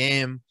had one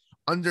game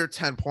under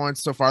 10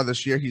 points so far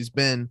this year. He's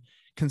been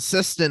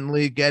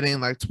consistently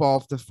getting like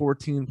 12 to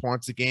 14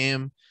 points a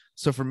game.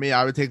 So for me,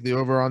 I would take the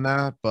over on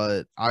that,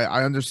 but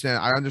I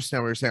understand what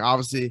you're saying.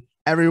 Obviously,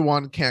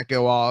 everyone can't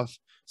go off.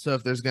 So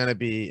if there's going to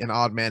be an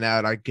odd man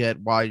out, I get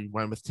why you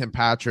went with Tim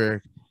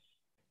Patrick.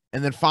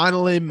 And then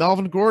finally,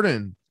 Melvin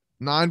Gordon,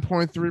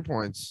 9.3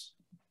 points.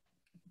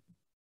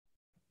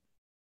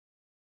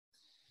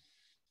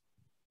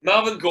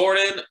 Melvin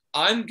Gordon,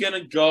 I'm going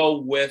to go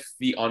with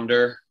the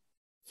under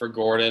for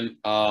Gordon.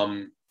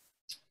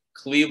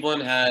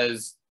 Cleveland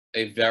has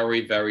a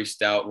very, very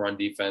stout run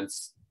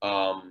defense.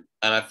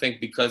 And I think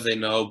because they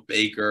know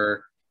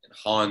Baker and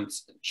Hunt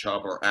and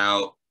Chubb are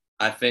out,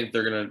 I think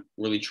they're going to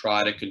really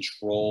try to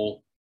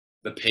control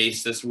the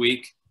pace this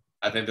week.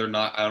 I don't think they're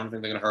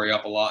going to hurry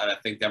up a lot. And I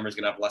think Denver's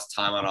going to have less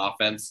time on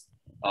offense.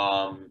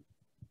 I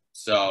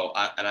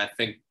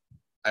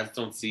just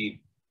don't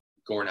see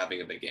Gordon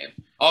having a big game.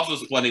 Also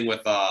splitting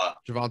with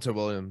Javonte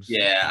Williams.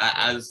 Yeah,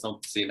 I just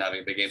don't see him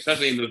having a big game,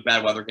 especially in those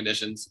bad weather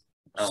conditions.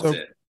 I don't see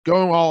it.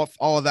 Going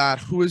all of that,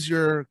 who is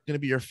going to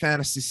be your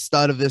fantasy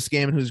stud of this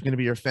game, and who's going to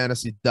be your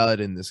fantasy dud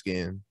in this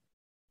game?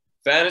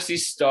 Fantasy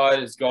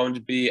stud is going to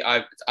be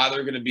it's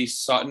either going to be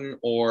Sutton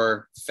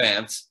or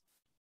Fant.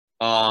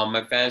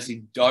 My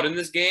fantasy dud in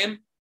this game,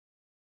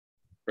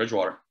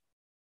 Bridgewater.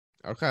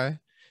 Okay,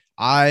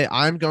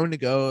 I'm going to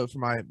go for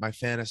my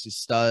fantasy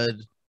stud,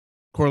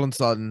 Cortland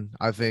Sutton.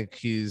 I think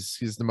he's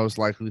the most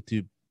likely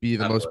to be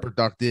the most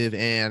productive,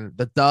 and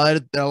the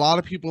dud. A lot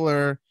of people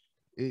are.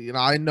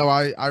 I know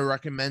I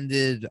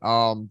recommended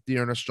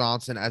D'Ernest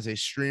Johnson as a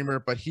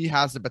streamer, but he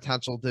has the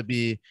potential to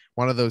be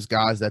one of those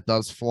guys that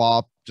does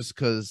flop just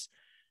because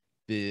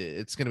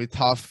it's going to be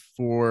tough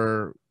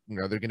for,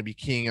 they're going to be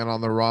keying in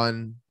on the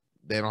run.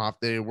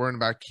 They're worrying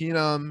about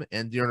Keenum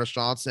and D'Ernest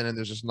Johnson, and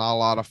there's just not a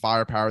lot of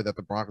firepower that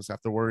the Broncos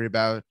have to worry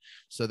about.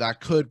 So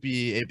that could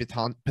be a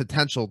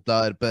potential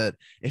dud. But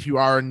if you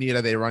are in need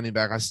of a running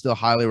back, I still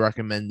highly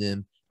recommend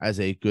him as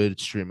a good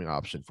streaming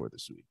option for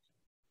this week.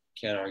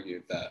 Can't argue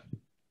with that.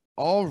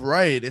 All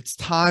right, it's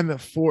time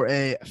for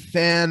a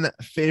fan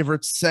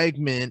favorite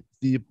segment.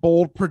 The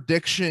bold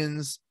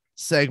predictions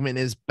segment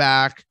is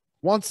back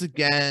once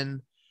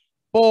again.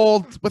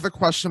 Bold with a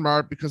question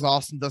mark because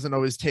Austin doesn't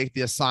always take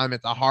the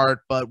assignment to heart,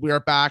 but we are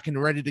back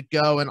and ready to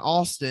go. And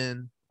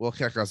Austin will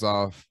kick us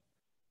off.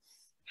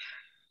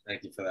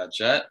 Thank you for that,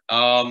 Jett.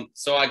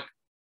 So I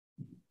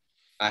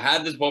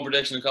had this bold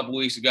prediction a couple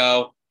weeks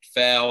ago,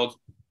 failed.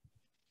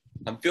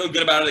 I'm feeling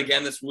good about it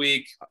again this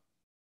week.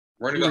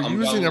 We're going to go.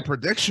 Using a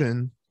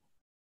prediction.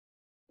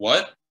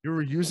 What? You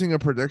were using a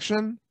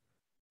prediction?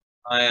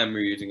 I am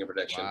reusing a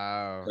prediction.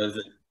 Wow.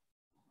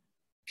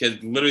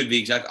 Because literally the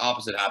exact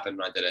opposite happened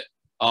when I did it.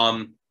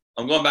 I'm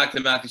going back to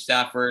Matthew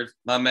Stafford,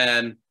 my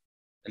man.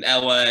 in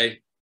LA,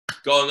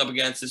 going up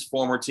against his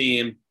former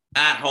team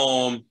at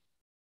home.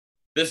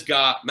 This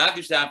guy,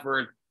 Matthew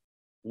Stafford,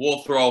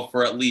 will throw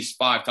for at least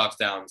 5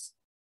 touchdowns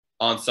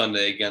on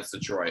Sunday against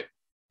Detroit.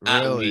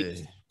 At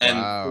least.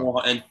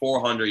 Wow. And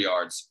 400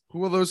 yards. Who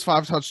will those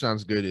 5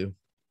 touchdowns go to?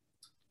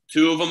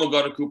 2 of them will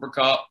go to Cooper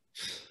Kupp.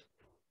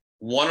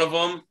 1 of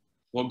them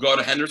will go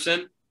to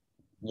Henderson.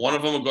 1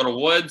 of them will go to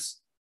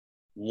Woods.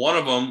 1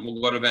 of them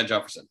will go to Van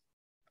Jefferson.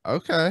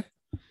 Okay.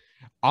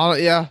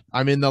 Yeah.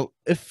 I mean, the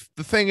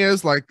thing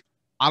is, like,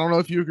 I don't know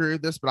if you agree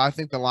with this, but I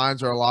think the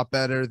Lions are a lot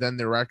better than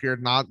their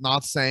record.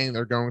 Not saying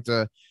they're going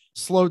to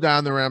slow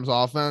down the Rams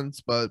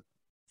offense, but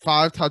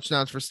 5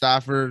 touchdowns for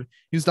Stafford.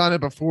 He's done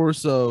it before,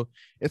 so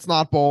it's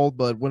not bold,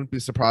 but wouldn't be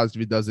surprised if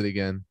he does it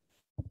again.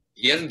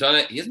 He hasn't done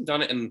it. He hasn't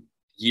done it in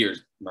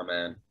years, my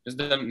man. He's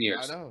done it in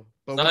years. I know.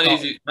 But it's not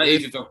easy. Not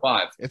easy to throw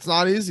 5. It's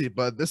not easy,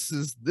 but this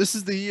is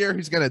the year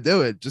he's gonna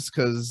do it, just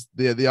because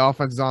the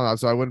offense is on that.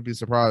 So I wouldn't be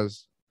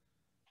surprised.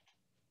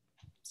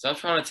 Stop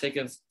trying to take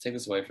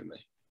us away from me.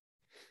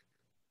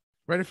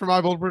 Ready for my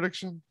bold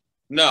prediction?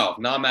 No,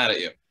 not mad at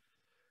you.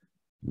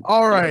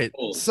 All right.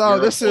 So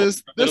this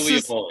is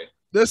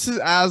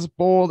as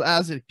bold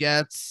as it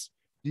gets.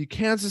 The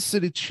Kansas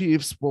City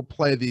Chiefs will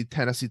play the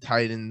Tennessee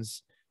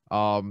Titans.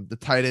 The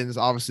Titans,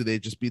 obviously, they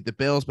just beat the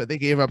Bills, but they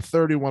gave up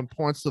 31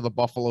 points to the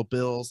Buffalo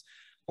Bills.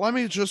 Let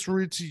me just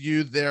read to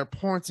you their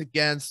points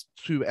against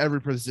to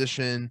every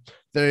position.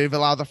 They've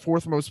allowed the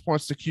 4th most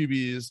points to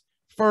QBs,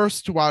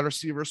 1st to wide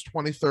receivers,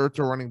 23rd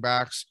to running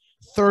backs,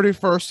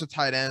 31st to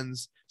tight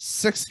ends,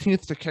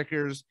 16th to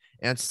kickers,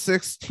 and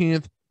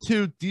 16th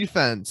to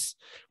defense.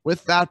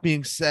 With that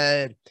being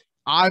said,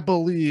 I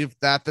believe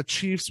that the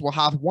Chiefs will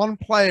have 1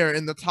 player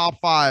in the top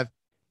 5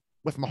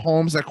 with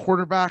Mahomes at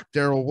quarterback,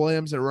 Darrell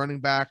Williams at running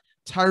back,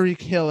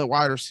 Tyreek Hill at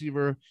wide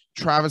receiver,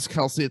 Travis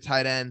Kelce at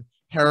tight end,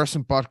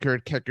 Harrison Butker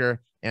at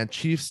kicker, and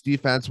Chiefs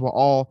defense will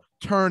all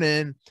turn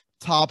in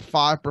top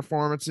 5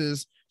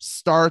 performances.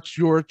 Start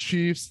your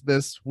Chiefs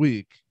this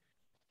week.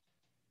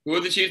 Who are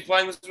the Chiefs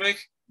playing this week?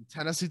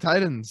 Tennessee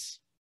Titans.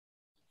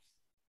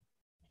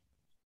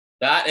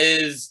 That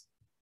is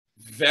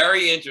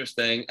very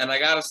interesting, and I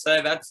gotta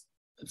say that's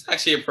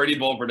actually a pretty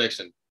bold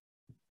prediction.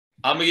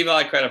 I'm gonna give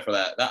you credit for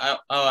that.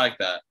 I like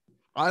that.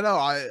 I know.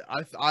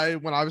 I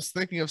when I was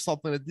thinking of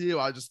something to do,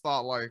 I just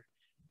thought like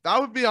that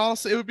would be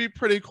honestly, it would be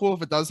pretty cool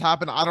if it does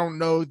happen. I don't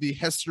know the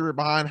history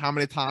behind how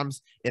many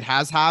times it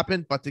has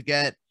happened, but to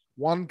get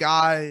one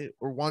guy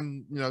or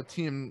one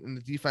team in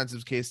the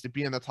defensive case to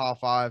be in the top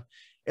 5,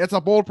 it's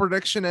a bold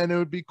prediction, and it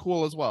would be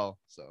cool as well.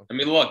 So I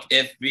mean, look,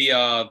 if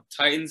the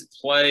Titans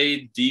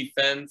play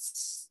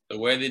defense the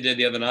way they did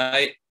the other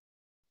night,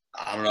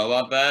 I don't know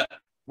about that.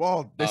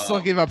 Well, they still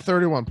gave up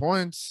 31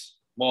 points.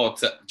 Well,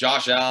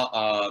 Josh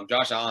Allen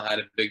had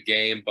a big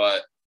game,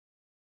 but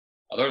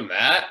other than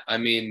that, I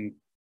mean,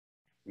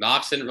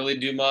 Knox didn't really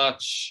do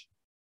much.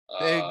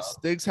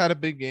 Diggs had a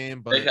big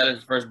game, but Diggs had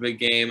his first big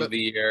game of the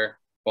year.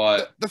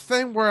 But the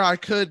thing where I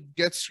could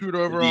get screwed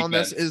over on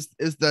this is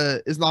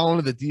not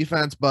only the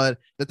defense, but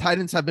the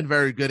Titans have been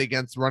very good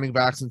against running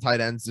backs and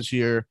tight ends this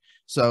year.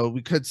 So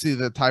we could see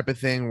the type of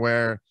thing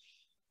where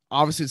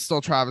obviously it's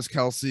still Travis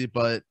Kelce,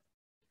 but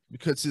we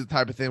could see the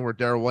type of thing where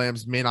Darrell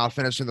Williams may not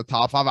finish in the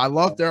top 5. I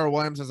love Darrell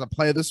Williams as a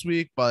play this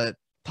week, but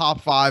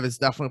top 5 is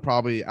definitely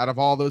probably out of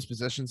all those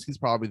positions, he's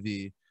probably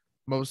the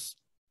most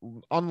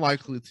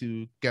unlikely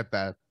to get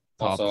that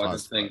top 5. Also, I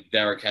just think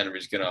Derrick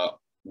Henry's gonna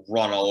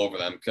run all over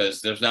them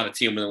because there's not a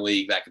team in the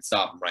league that can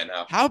stop him right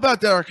now. How about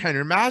Derrick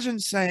Henry? Imagine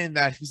saying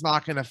that he's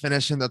not going to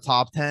finish in the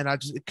top 10.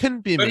 It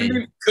couldn't be me.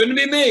 Couldn't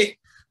be me.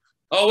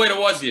 Oh wait, it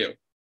was you.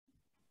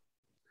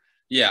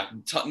 Yeah,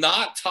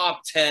 not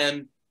top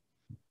 10.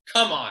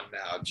 Come on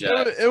now,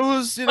 Jett. It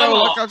was,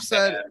 like I've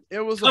said,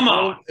 it was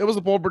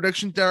a bold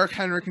prediction. Derrick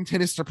Henry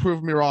continues to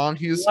prove me wrong.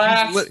 He's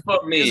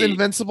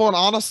invincible, and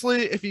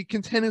honestly, if he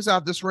continues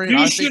at this rate,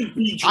 I think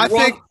he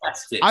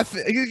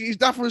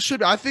definitely should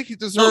be. I think he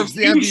deserves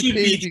the MVP. You should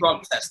be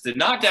drug tested,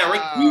 not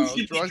Derrick. You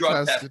should be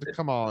drug tested.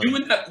 Come on,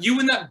 you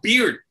and that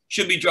beard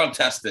should be drug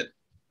tested.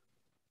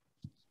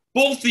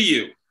 Both of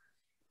you.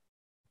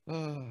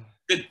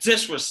 The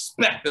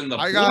disrespect and the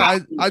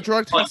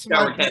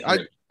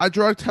I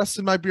drug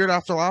tested my beard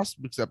after last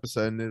week's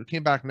episode, and it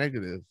came back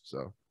negative.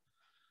 So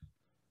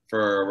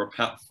for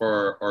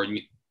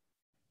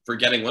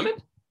getting women,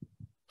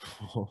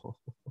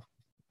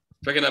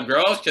 picking up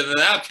girls. Okay,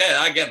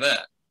 I get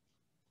that.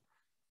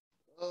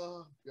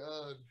 Oh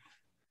God!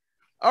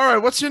 All right,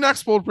 what's your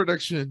next bold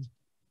prediction?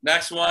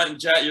 Next one,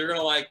 Jett, you're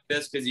gonna like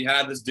this because you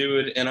had this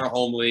dude in our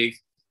home league.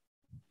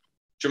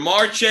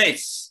 Jamar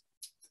Chase,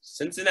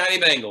 Cincinnati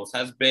Bengals,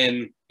 has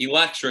been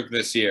electric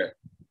this year.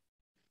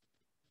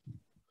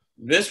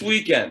 This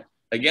weekend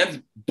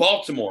against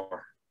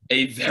Baltimore,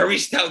 a very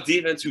stout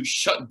defense who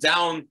shut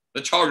down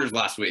the Chargers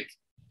last week.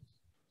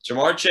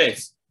 Jamar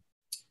Chase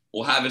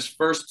will have his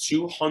first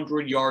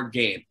 200-yard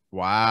game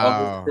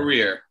of his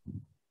career.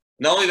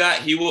 Not only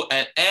that, he will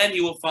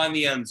find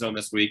the end zone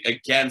this week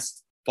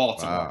against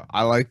Baltimore. Wow,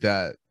 I like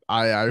that.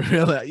 I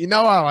really,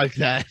 I like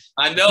that.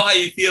 I know how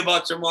you feel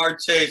about Jamar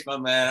Chase, my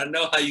man. I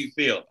know how you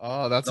feel.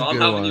 Oh, that's So a I'm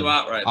good helping one. you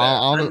out right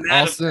there.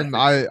 Austin,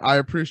 I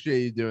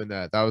appreciate you doing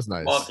that. That was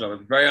nice. Welcome.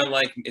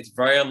 It's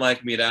very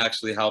unlike me to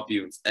actually help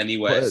you in any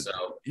way. But So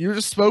you're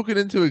just spoken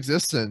into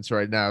existence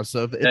right now.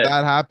 So if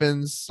that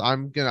happens,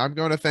 I'm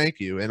going to thank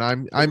you. And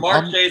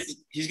Jamar Chase,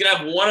 he's gonna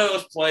have one of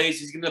those plays.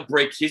 He's gonna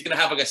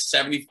have like a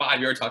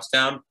 75-yard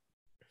touchdown,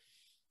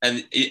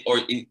 and he's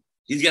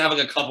gonna have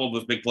like a couple of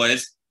those big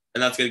plays,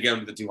 and that's gonna get him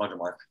to the 200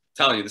 mark. I'm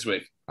telling you this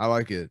week. I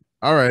like it.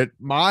 All right.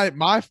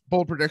 My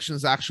bold prediction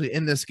is actually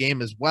in this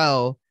game as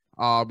well.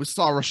 We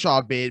saw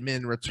Rashad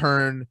Bateman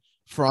return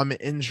from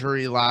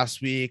injury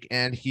last week,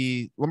 and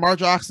Lamar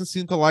Jackson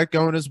seemed to like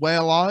going his way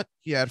a lot.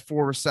 He had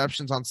 4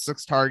 receptions on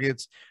 6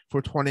 targets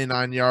for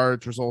 29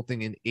 yards,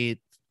 resulting in 8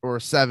 or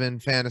 7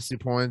 fantasy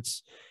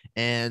points.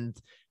 And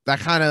that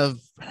kind of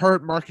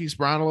hurt Marquise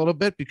Brown a little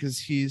bit because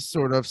he's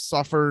sort of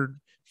suffered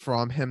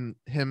from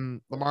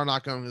Lamar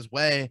not going his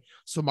way.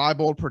 So my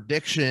bold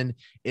prediction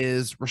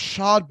is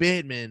Rashad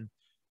Bateman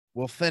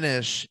will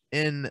finish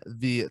in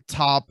the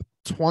top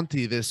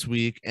 20 this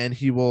week, and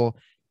he will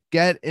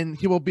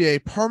be a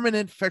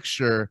permanent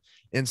fixture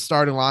in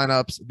starting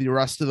lineups the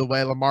rest of the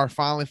way. Lamar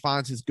finally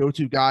finds his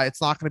go-to guy.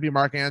 It's not going to be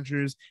Mark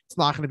Andrews. It's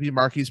not going to be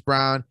Marquise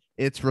Brown.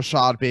 It's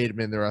Rashad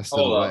Bateman the rest of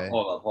the way.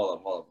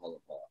 Hold on.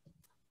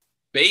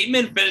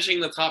 Bateman finishing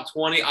the top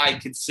 20, I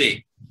could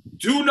see.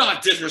 Do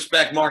not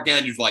disrespect Mark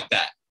Andrews like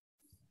that.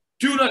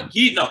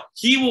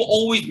 He will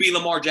always be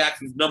Lamar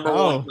Jackson's number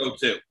one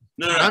go-to.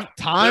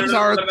 Times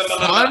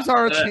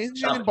are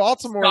changing in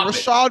Baltimore.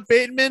 Rashad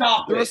Bateman,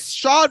 the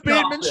Rashad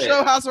Bateman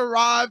show has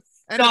arrived,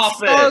 and it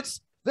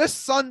starts this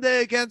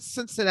Sunday against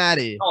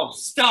Cincinnati. Oh,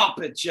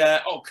 stop it,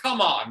 Jett. Oh,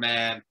 come on,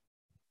 man.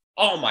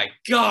 Oh my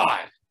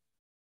God.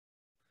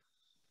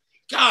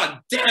 God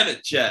damn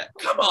it, Jett.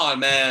 Come on,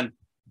 man.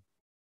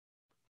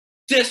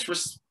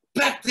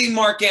 Disrespecting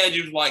Mark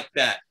Andrews like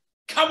that.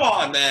 Come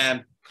on,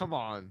 man. Come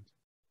on.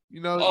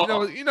 You know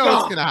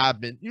it's gonna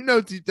happen. You know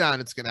deep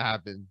down it's gonna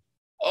happen.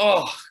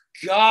 Oh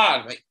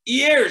God, my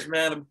ears,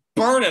 man, I'm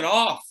burning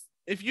off.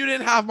 If you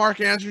didn't have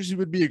Mark Andrews, you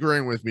would be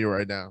agreeing with me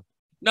right now.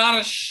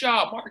 Not a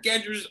shot. Mark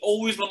Andrews is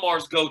always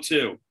Lamar's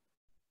go-to.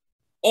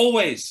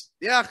 Always.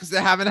 Yeah, because they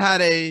haven't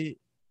had a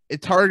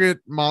target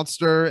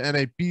monster and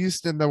a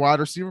beast in the wide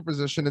receiver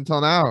position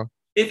until now.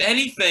 If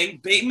anything,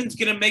 Bateman's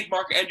going to make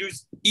Mark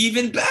Andrews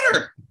even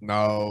better.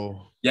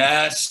 No.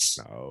 Yes.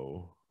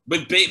 No.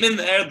 But Bateman,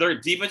 their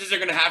defenses are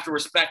going to have to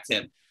respect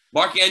him.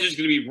 Mark Andrews is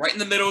going to be right in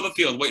the middle of the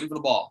field waiting for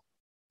the ball.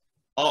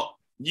 What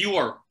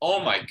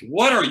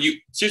are you?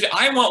 Seriously,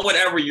 I want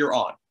whatever you're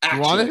on. Actually.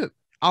 You want it?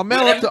 I'll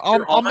mail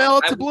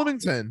it to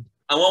Bloomington.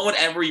 I want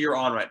whatever you're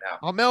on right now.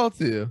 I'll mail it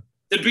to you.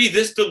 To be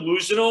this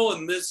delusional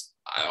and this,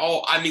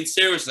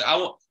 seriously, I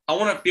want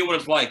to feel what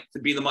it's like to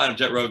be in the mind of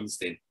Jett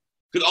Rosenstein.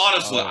 Because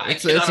honestly,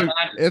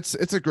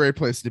 it's a great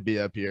place to be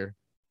up here.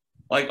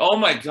 Like, oh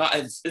my God,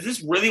 is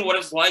this really what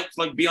it's like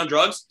to be on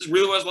drugs? Is this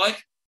really what it's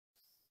like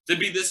to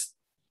be this?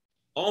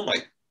 Oh my!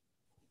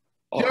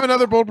 Do you have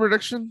another bold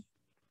prediction?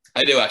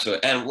 I do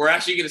actually, and we're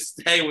actually going to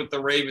stay with the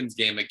Ravens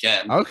game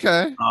again.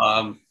 Okay.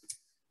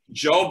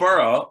 Joe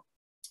Burrow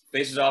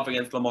faces off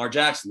against Lamar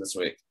Jackson this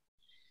week.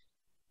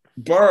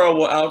 Burrow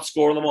will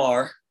outscore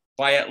Lamar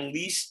by at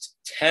least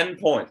 10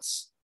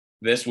 points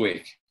this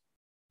week.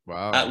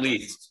 Wow. At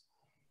least.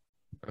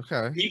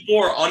 Okay. People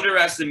are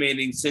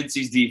underestimating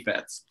Cincy's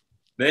defense.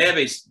 They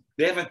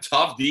have a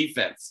tough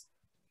defense.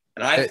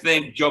 And I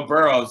think Joe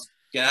Burrow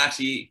can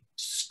actually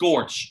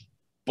scorch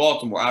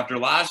Baltimore. After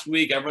last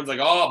week, everyone's like,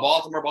 oh,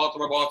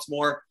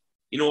 Baltimore.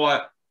 You know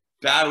what?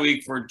 Bad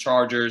week for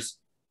Chargers.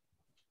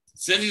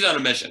 Cincy's on a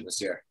mission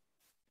this year.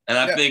 And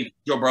I think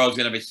Joe Burrow is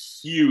going to have a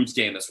huge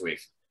game this week.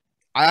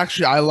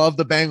 I love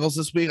the Bengals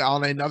this week.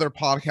 On another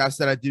podcast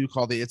that I do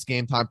called the It's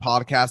Game Time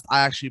podcast, I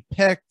actually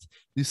picked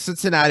the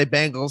Cincinnati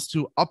Bengals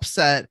to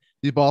upset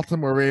the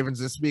Baltimore Ravens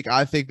this week.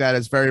 I think that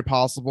is very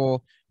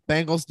possible.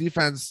 Bengals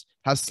defense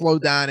has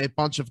slowed down a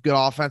bunch of good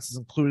offenses,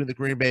 including the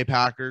Green Bay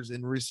Packers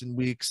in recent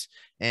weeks.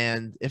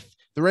 And if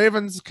the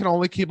Ravens can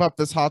only keep up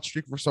this hot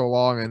streak for so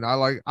long, and I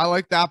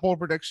like that bold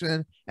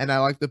prediction, and I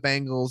like the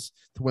Bengals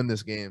to win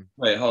this game.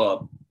 Wait, hold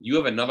up. You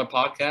have another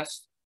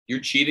podcast?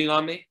 You're cheating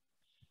on me?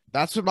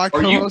 That's what my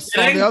co-host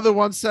on the other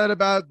one said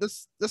about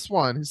this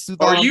one. He said,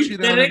 are you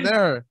cheating on him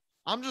there?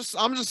 I'm just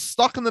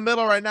stuck in the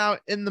middle right now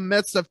in the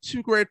midst of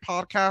 2 great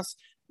podcasts,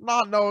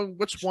 not knowing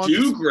which one.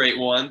 2 great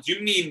ones?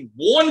 You need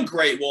 1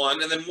 great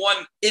one and then 1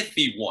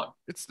 iffy one.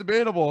 It's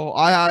debatable.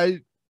 I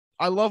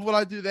love what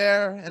I do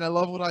there and I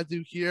love what I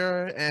do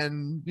here,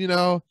 and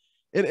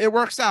it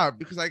works out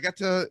because I get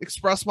to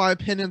express my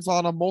opinions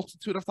on a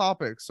multitude of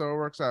topics, so it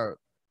works out.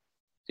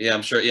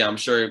 I'm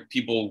sure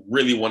people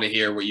really want to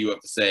hear what you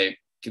have to say,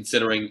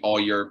 considering all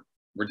your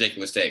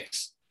ridiculous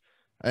takes.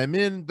 I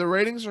mean, the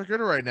ratings are good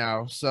right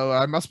now, so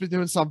I must be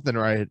doing something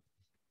right.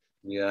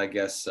 Yeah, I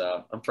guess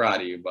so. I'm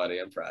proud of you, buddy.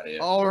 I'm proud of you.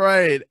 All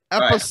right.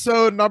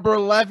 Episode number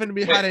 11.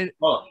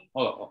 Hold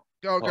on.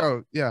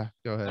 Go. Yeah,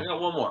 go I ahead.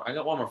 got one more. I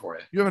got one more for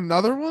you. You have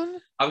another one?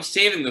 I was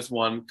saving this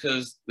one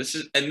because this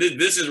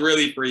is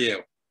really for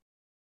you,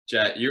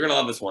 Jett. You're gonna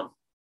love this one.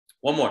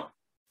 One more.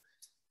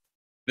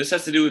 This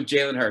has to do with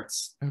Jalen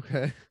Hurts.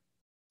 Okay.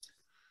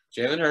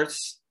 Jalen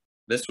Hurts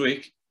this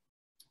week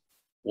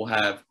will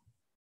have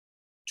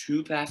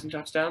 2 passing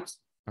touchdowns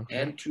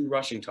and 2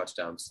 rushing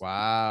touchdowns.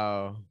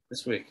 Wow.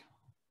 This week.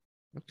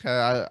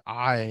 Okay.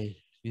 I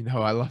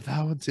love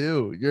that one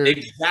too. You're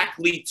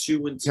exactly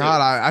 2 and 2. God,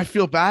 I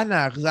feel bad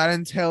now because I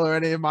didn't tailor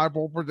any of my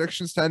bold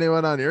predictions to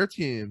anyone on your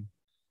team.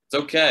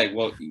 It's okay.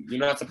 Well, you're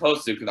not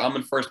supposed to because I'm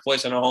in first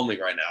place in our home league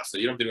right now, so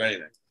you don't have to do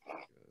anything.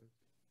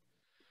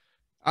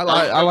 I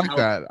like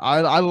that.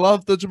 I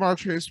love the Jamar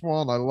Chase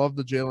one. I love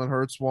the Jalen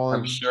Hurts one.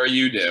 I'm sure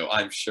you do.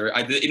 I'm sure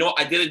I did. You know,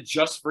 I did it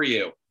just for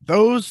you.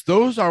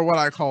 Those are what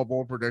I call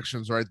bold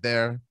predictions right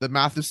there. The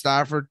Matthew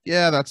Stafford,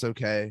 yeah, that's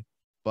okay.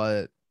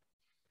 But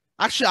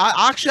actually,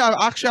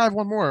 I have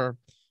one more.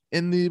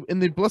 In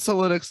the Blitz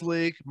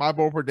League, my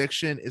bold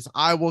prediction is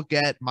I will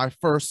get my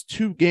first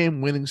 2-game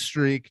winning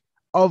streak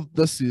of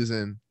the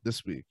season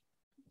this week.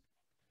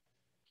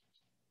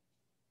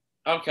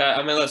 Okay,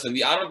 I mean, listen,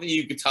 I don't think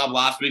you could top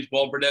last week's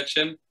bold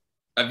prediction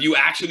of you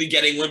actually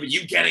getting one, but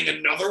you getting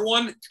another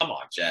one. Come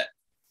on, Jett.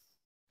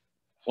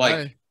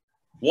 Like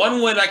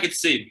one win, I could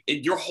see.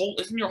 Isn't your whole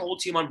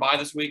team on bye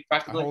this week?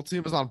 Practically, the whole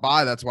team is on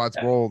bye. That's why it's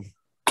bold.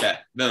 Okay,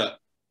 no.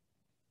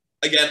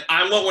 Again,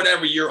 I want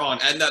whatever you're on,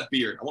 and that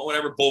beard. I want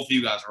whatever both of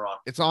you guys are on.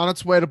 It's on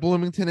its way to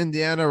Bloomington,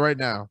 Indiana, right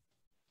now.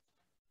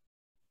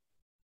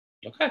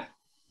 Okay,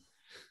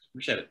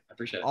 appreciate it. I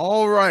appreciate it.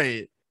 All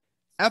right.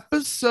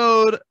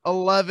 Episode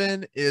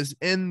 11 is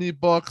in the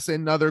books.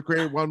 Another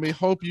great one. We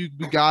hope you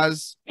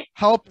guys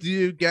helped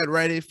you get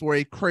ready for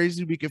a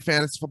crazy week of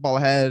fantasy football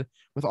ahead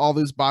with all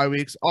these bye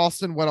weeks.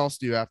 Austin, what else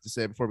do you have to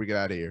say before we get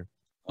out of here?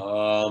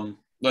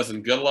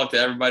 Listen, good luck to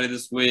everybody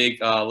this week.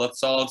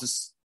 Let's all you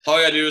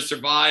gotta do is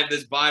survive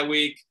this bye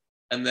week,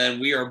 and then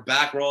we are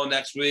back rolling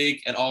next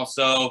week. And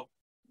also,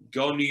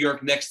 go New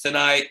York Knicks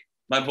tonight.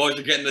 My boys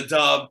are getting the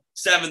dub.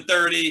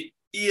 7:30.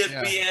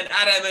 ESPN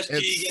at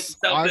MSG gets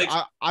the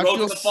Celtics. Road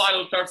to the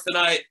final starts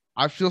tonight.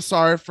 I feel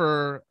sorry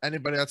for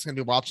anybody that's going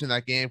to be watching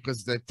that game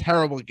because it's a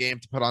terrible game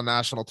to put on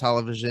national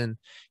television.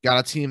 Got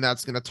a team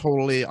that's going to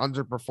totally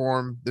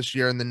underperform this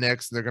year in the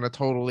Knicks. They're going to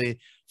totally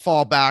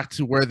fall back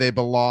to where they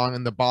belong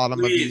in the bottom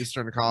of the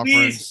Eastern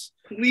Conference.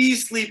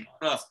 Please sleep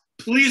on us.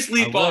 Please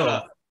sleep on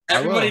us.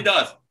 Everybody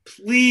does.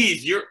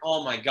 Please.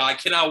 Oh my God. I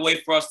cannot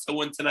wait for us to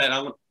win tonight.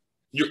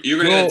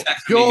 You're gonna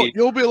text me.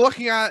 You'll be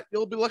looking at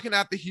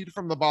the Heat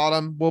from the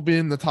bottom. We'll be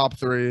in the top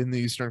 3 in the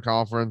Eastern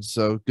Conference.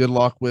 So good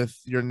luck with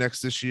your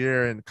Knicks this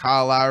year. And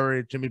Kyle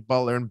Lowry, Jimmy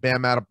Butler, and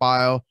Bam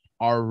Adebayo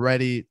are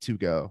ready to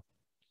go.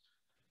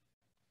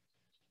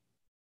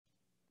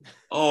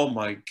 Oh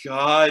my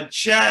God,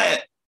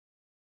 Jett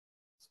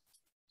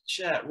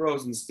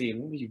Rosenstein,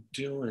 what are you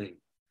doing?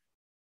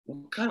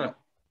 What kind of?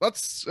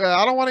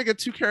 I don't want to get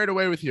too carried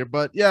away with here,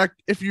 but yeah,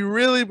 if you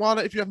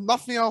have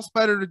nothing else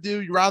better to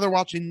do, you rather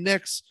watch a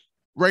Knicks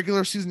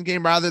regular season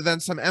game rather than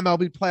some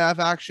MLB playoff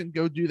action,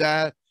 go do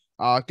that.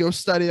 Go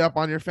study up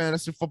on your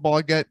fantasy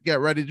football, get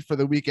ready for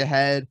the week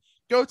ahead.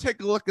 Go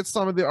take a look at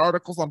some of the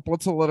articles on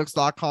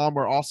blitzalytics.com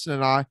where Austin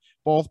and I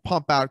both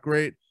pump out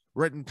great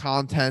written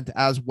content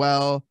as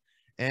well.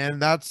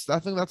 And I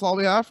think that's all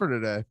we have for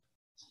today.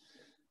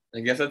 I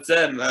guess that's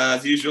it.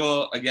 As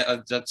usual, again, as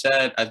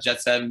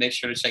Jett said, make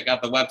sure to check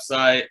out the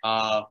website.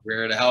 We're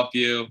here to help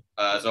you,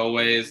 as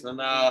always.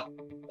 And other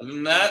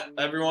than that,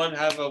 everyone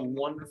have a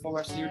wonderful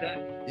rest of your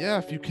day. Yeah,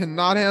 if you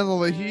cannot handle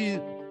the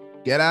heat,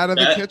 get out of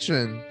the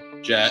kitchen.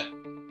 Jett.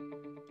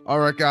 All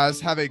right,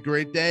 guys, have a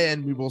great day,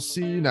 and we will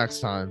see you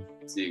next time.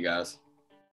 See you guys.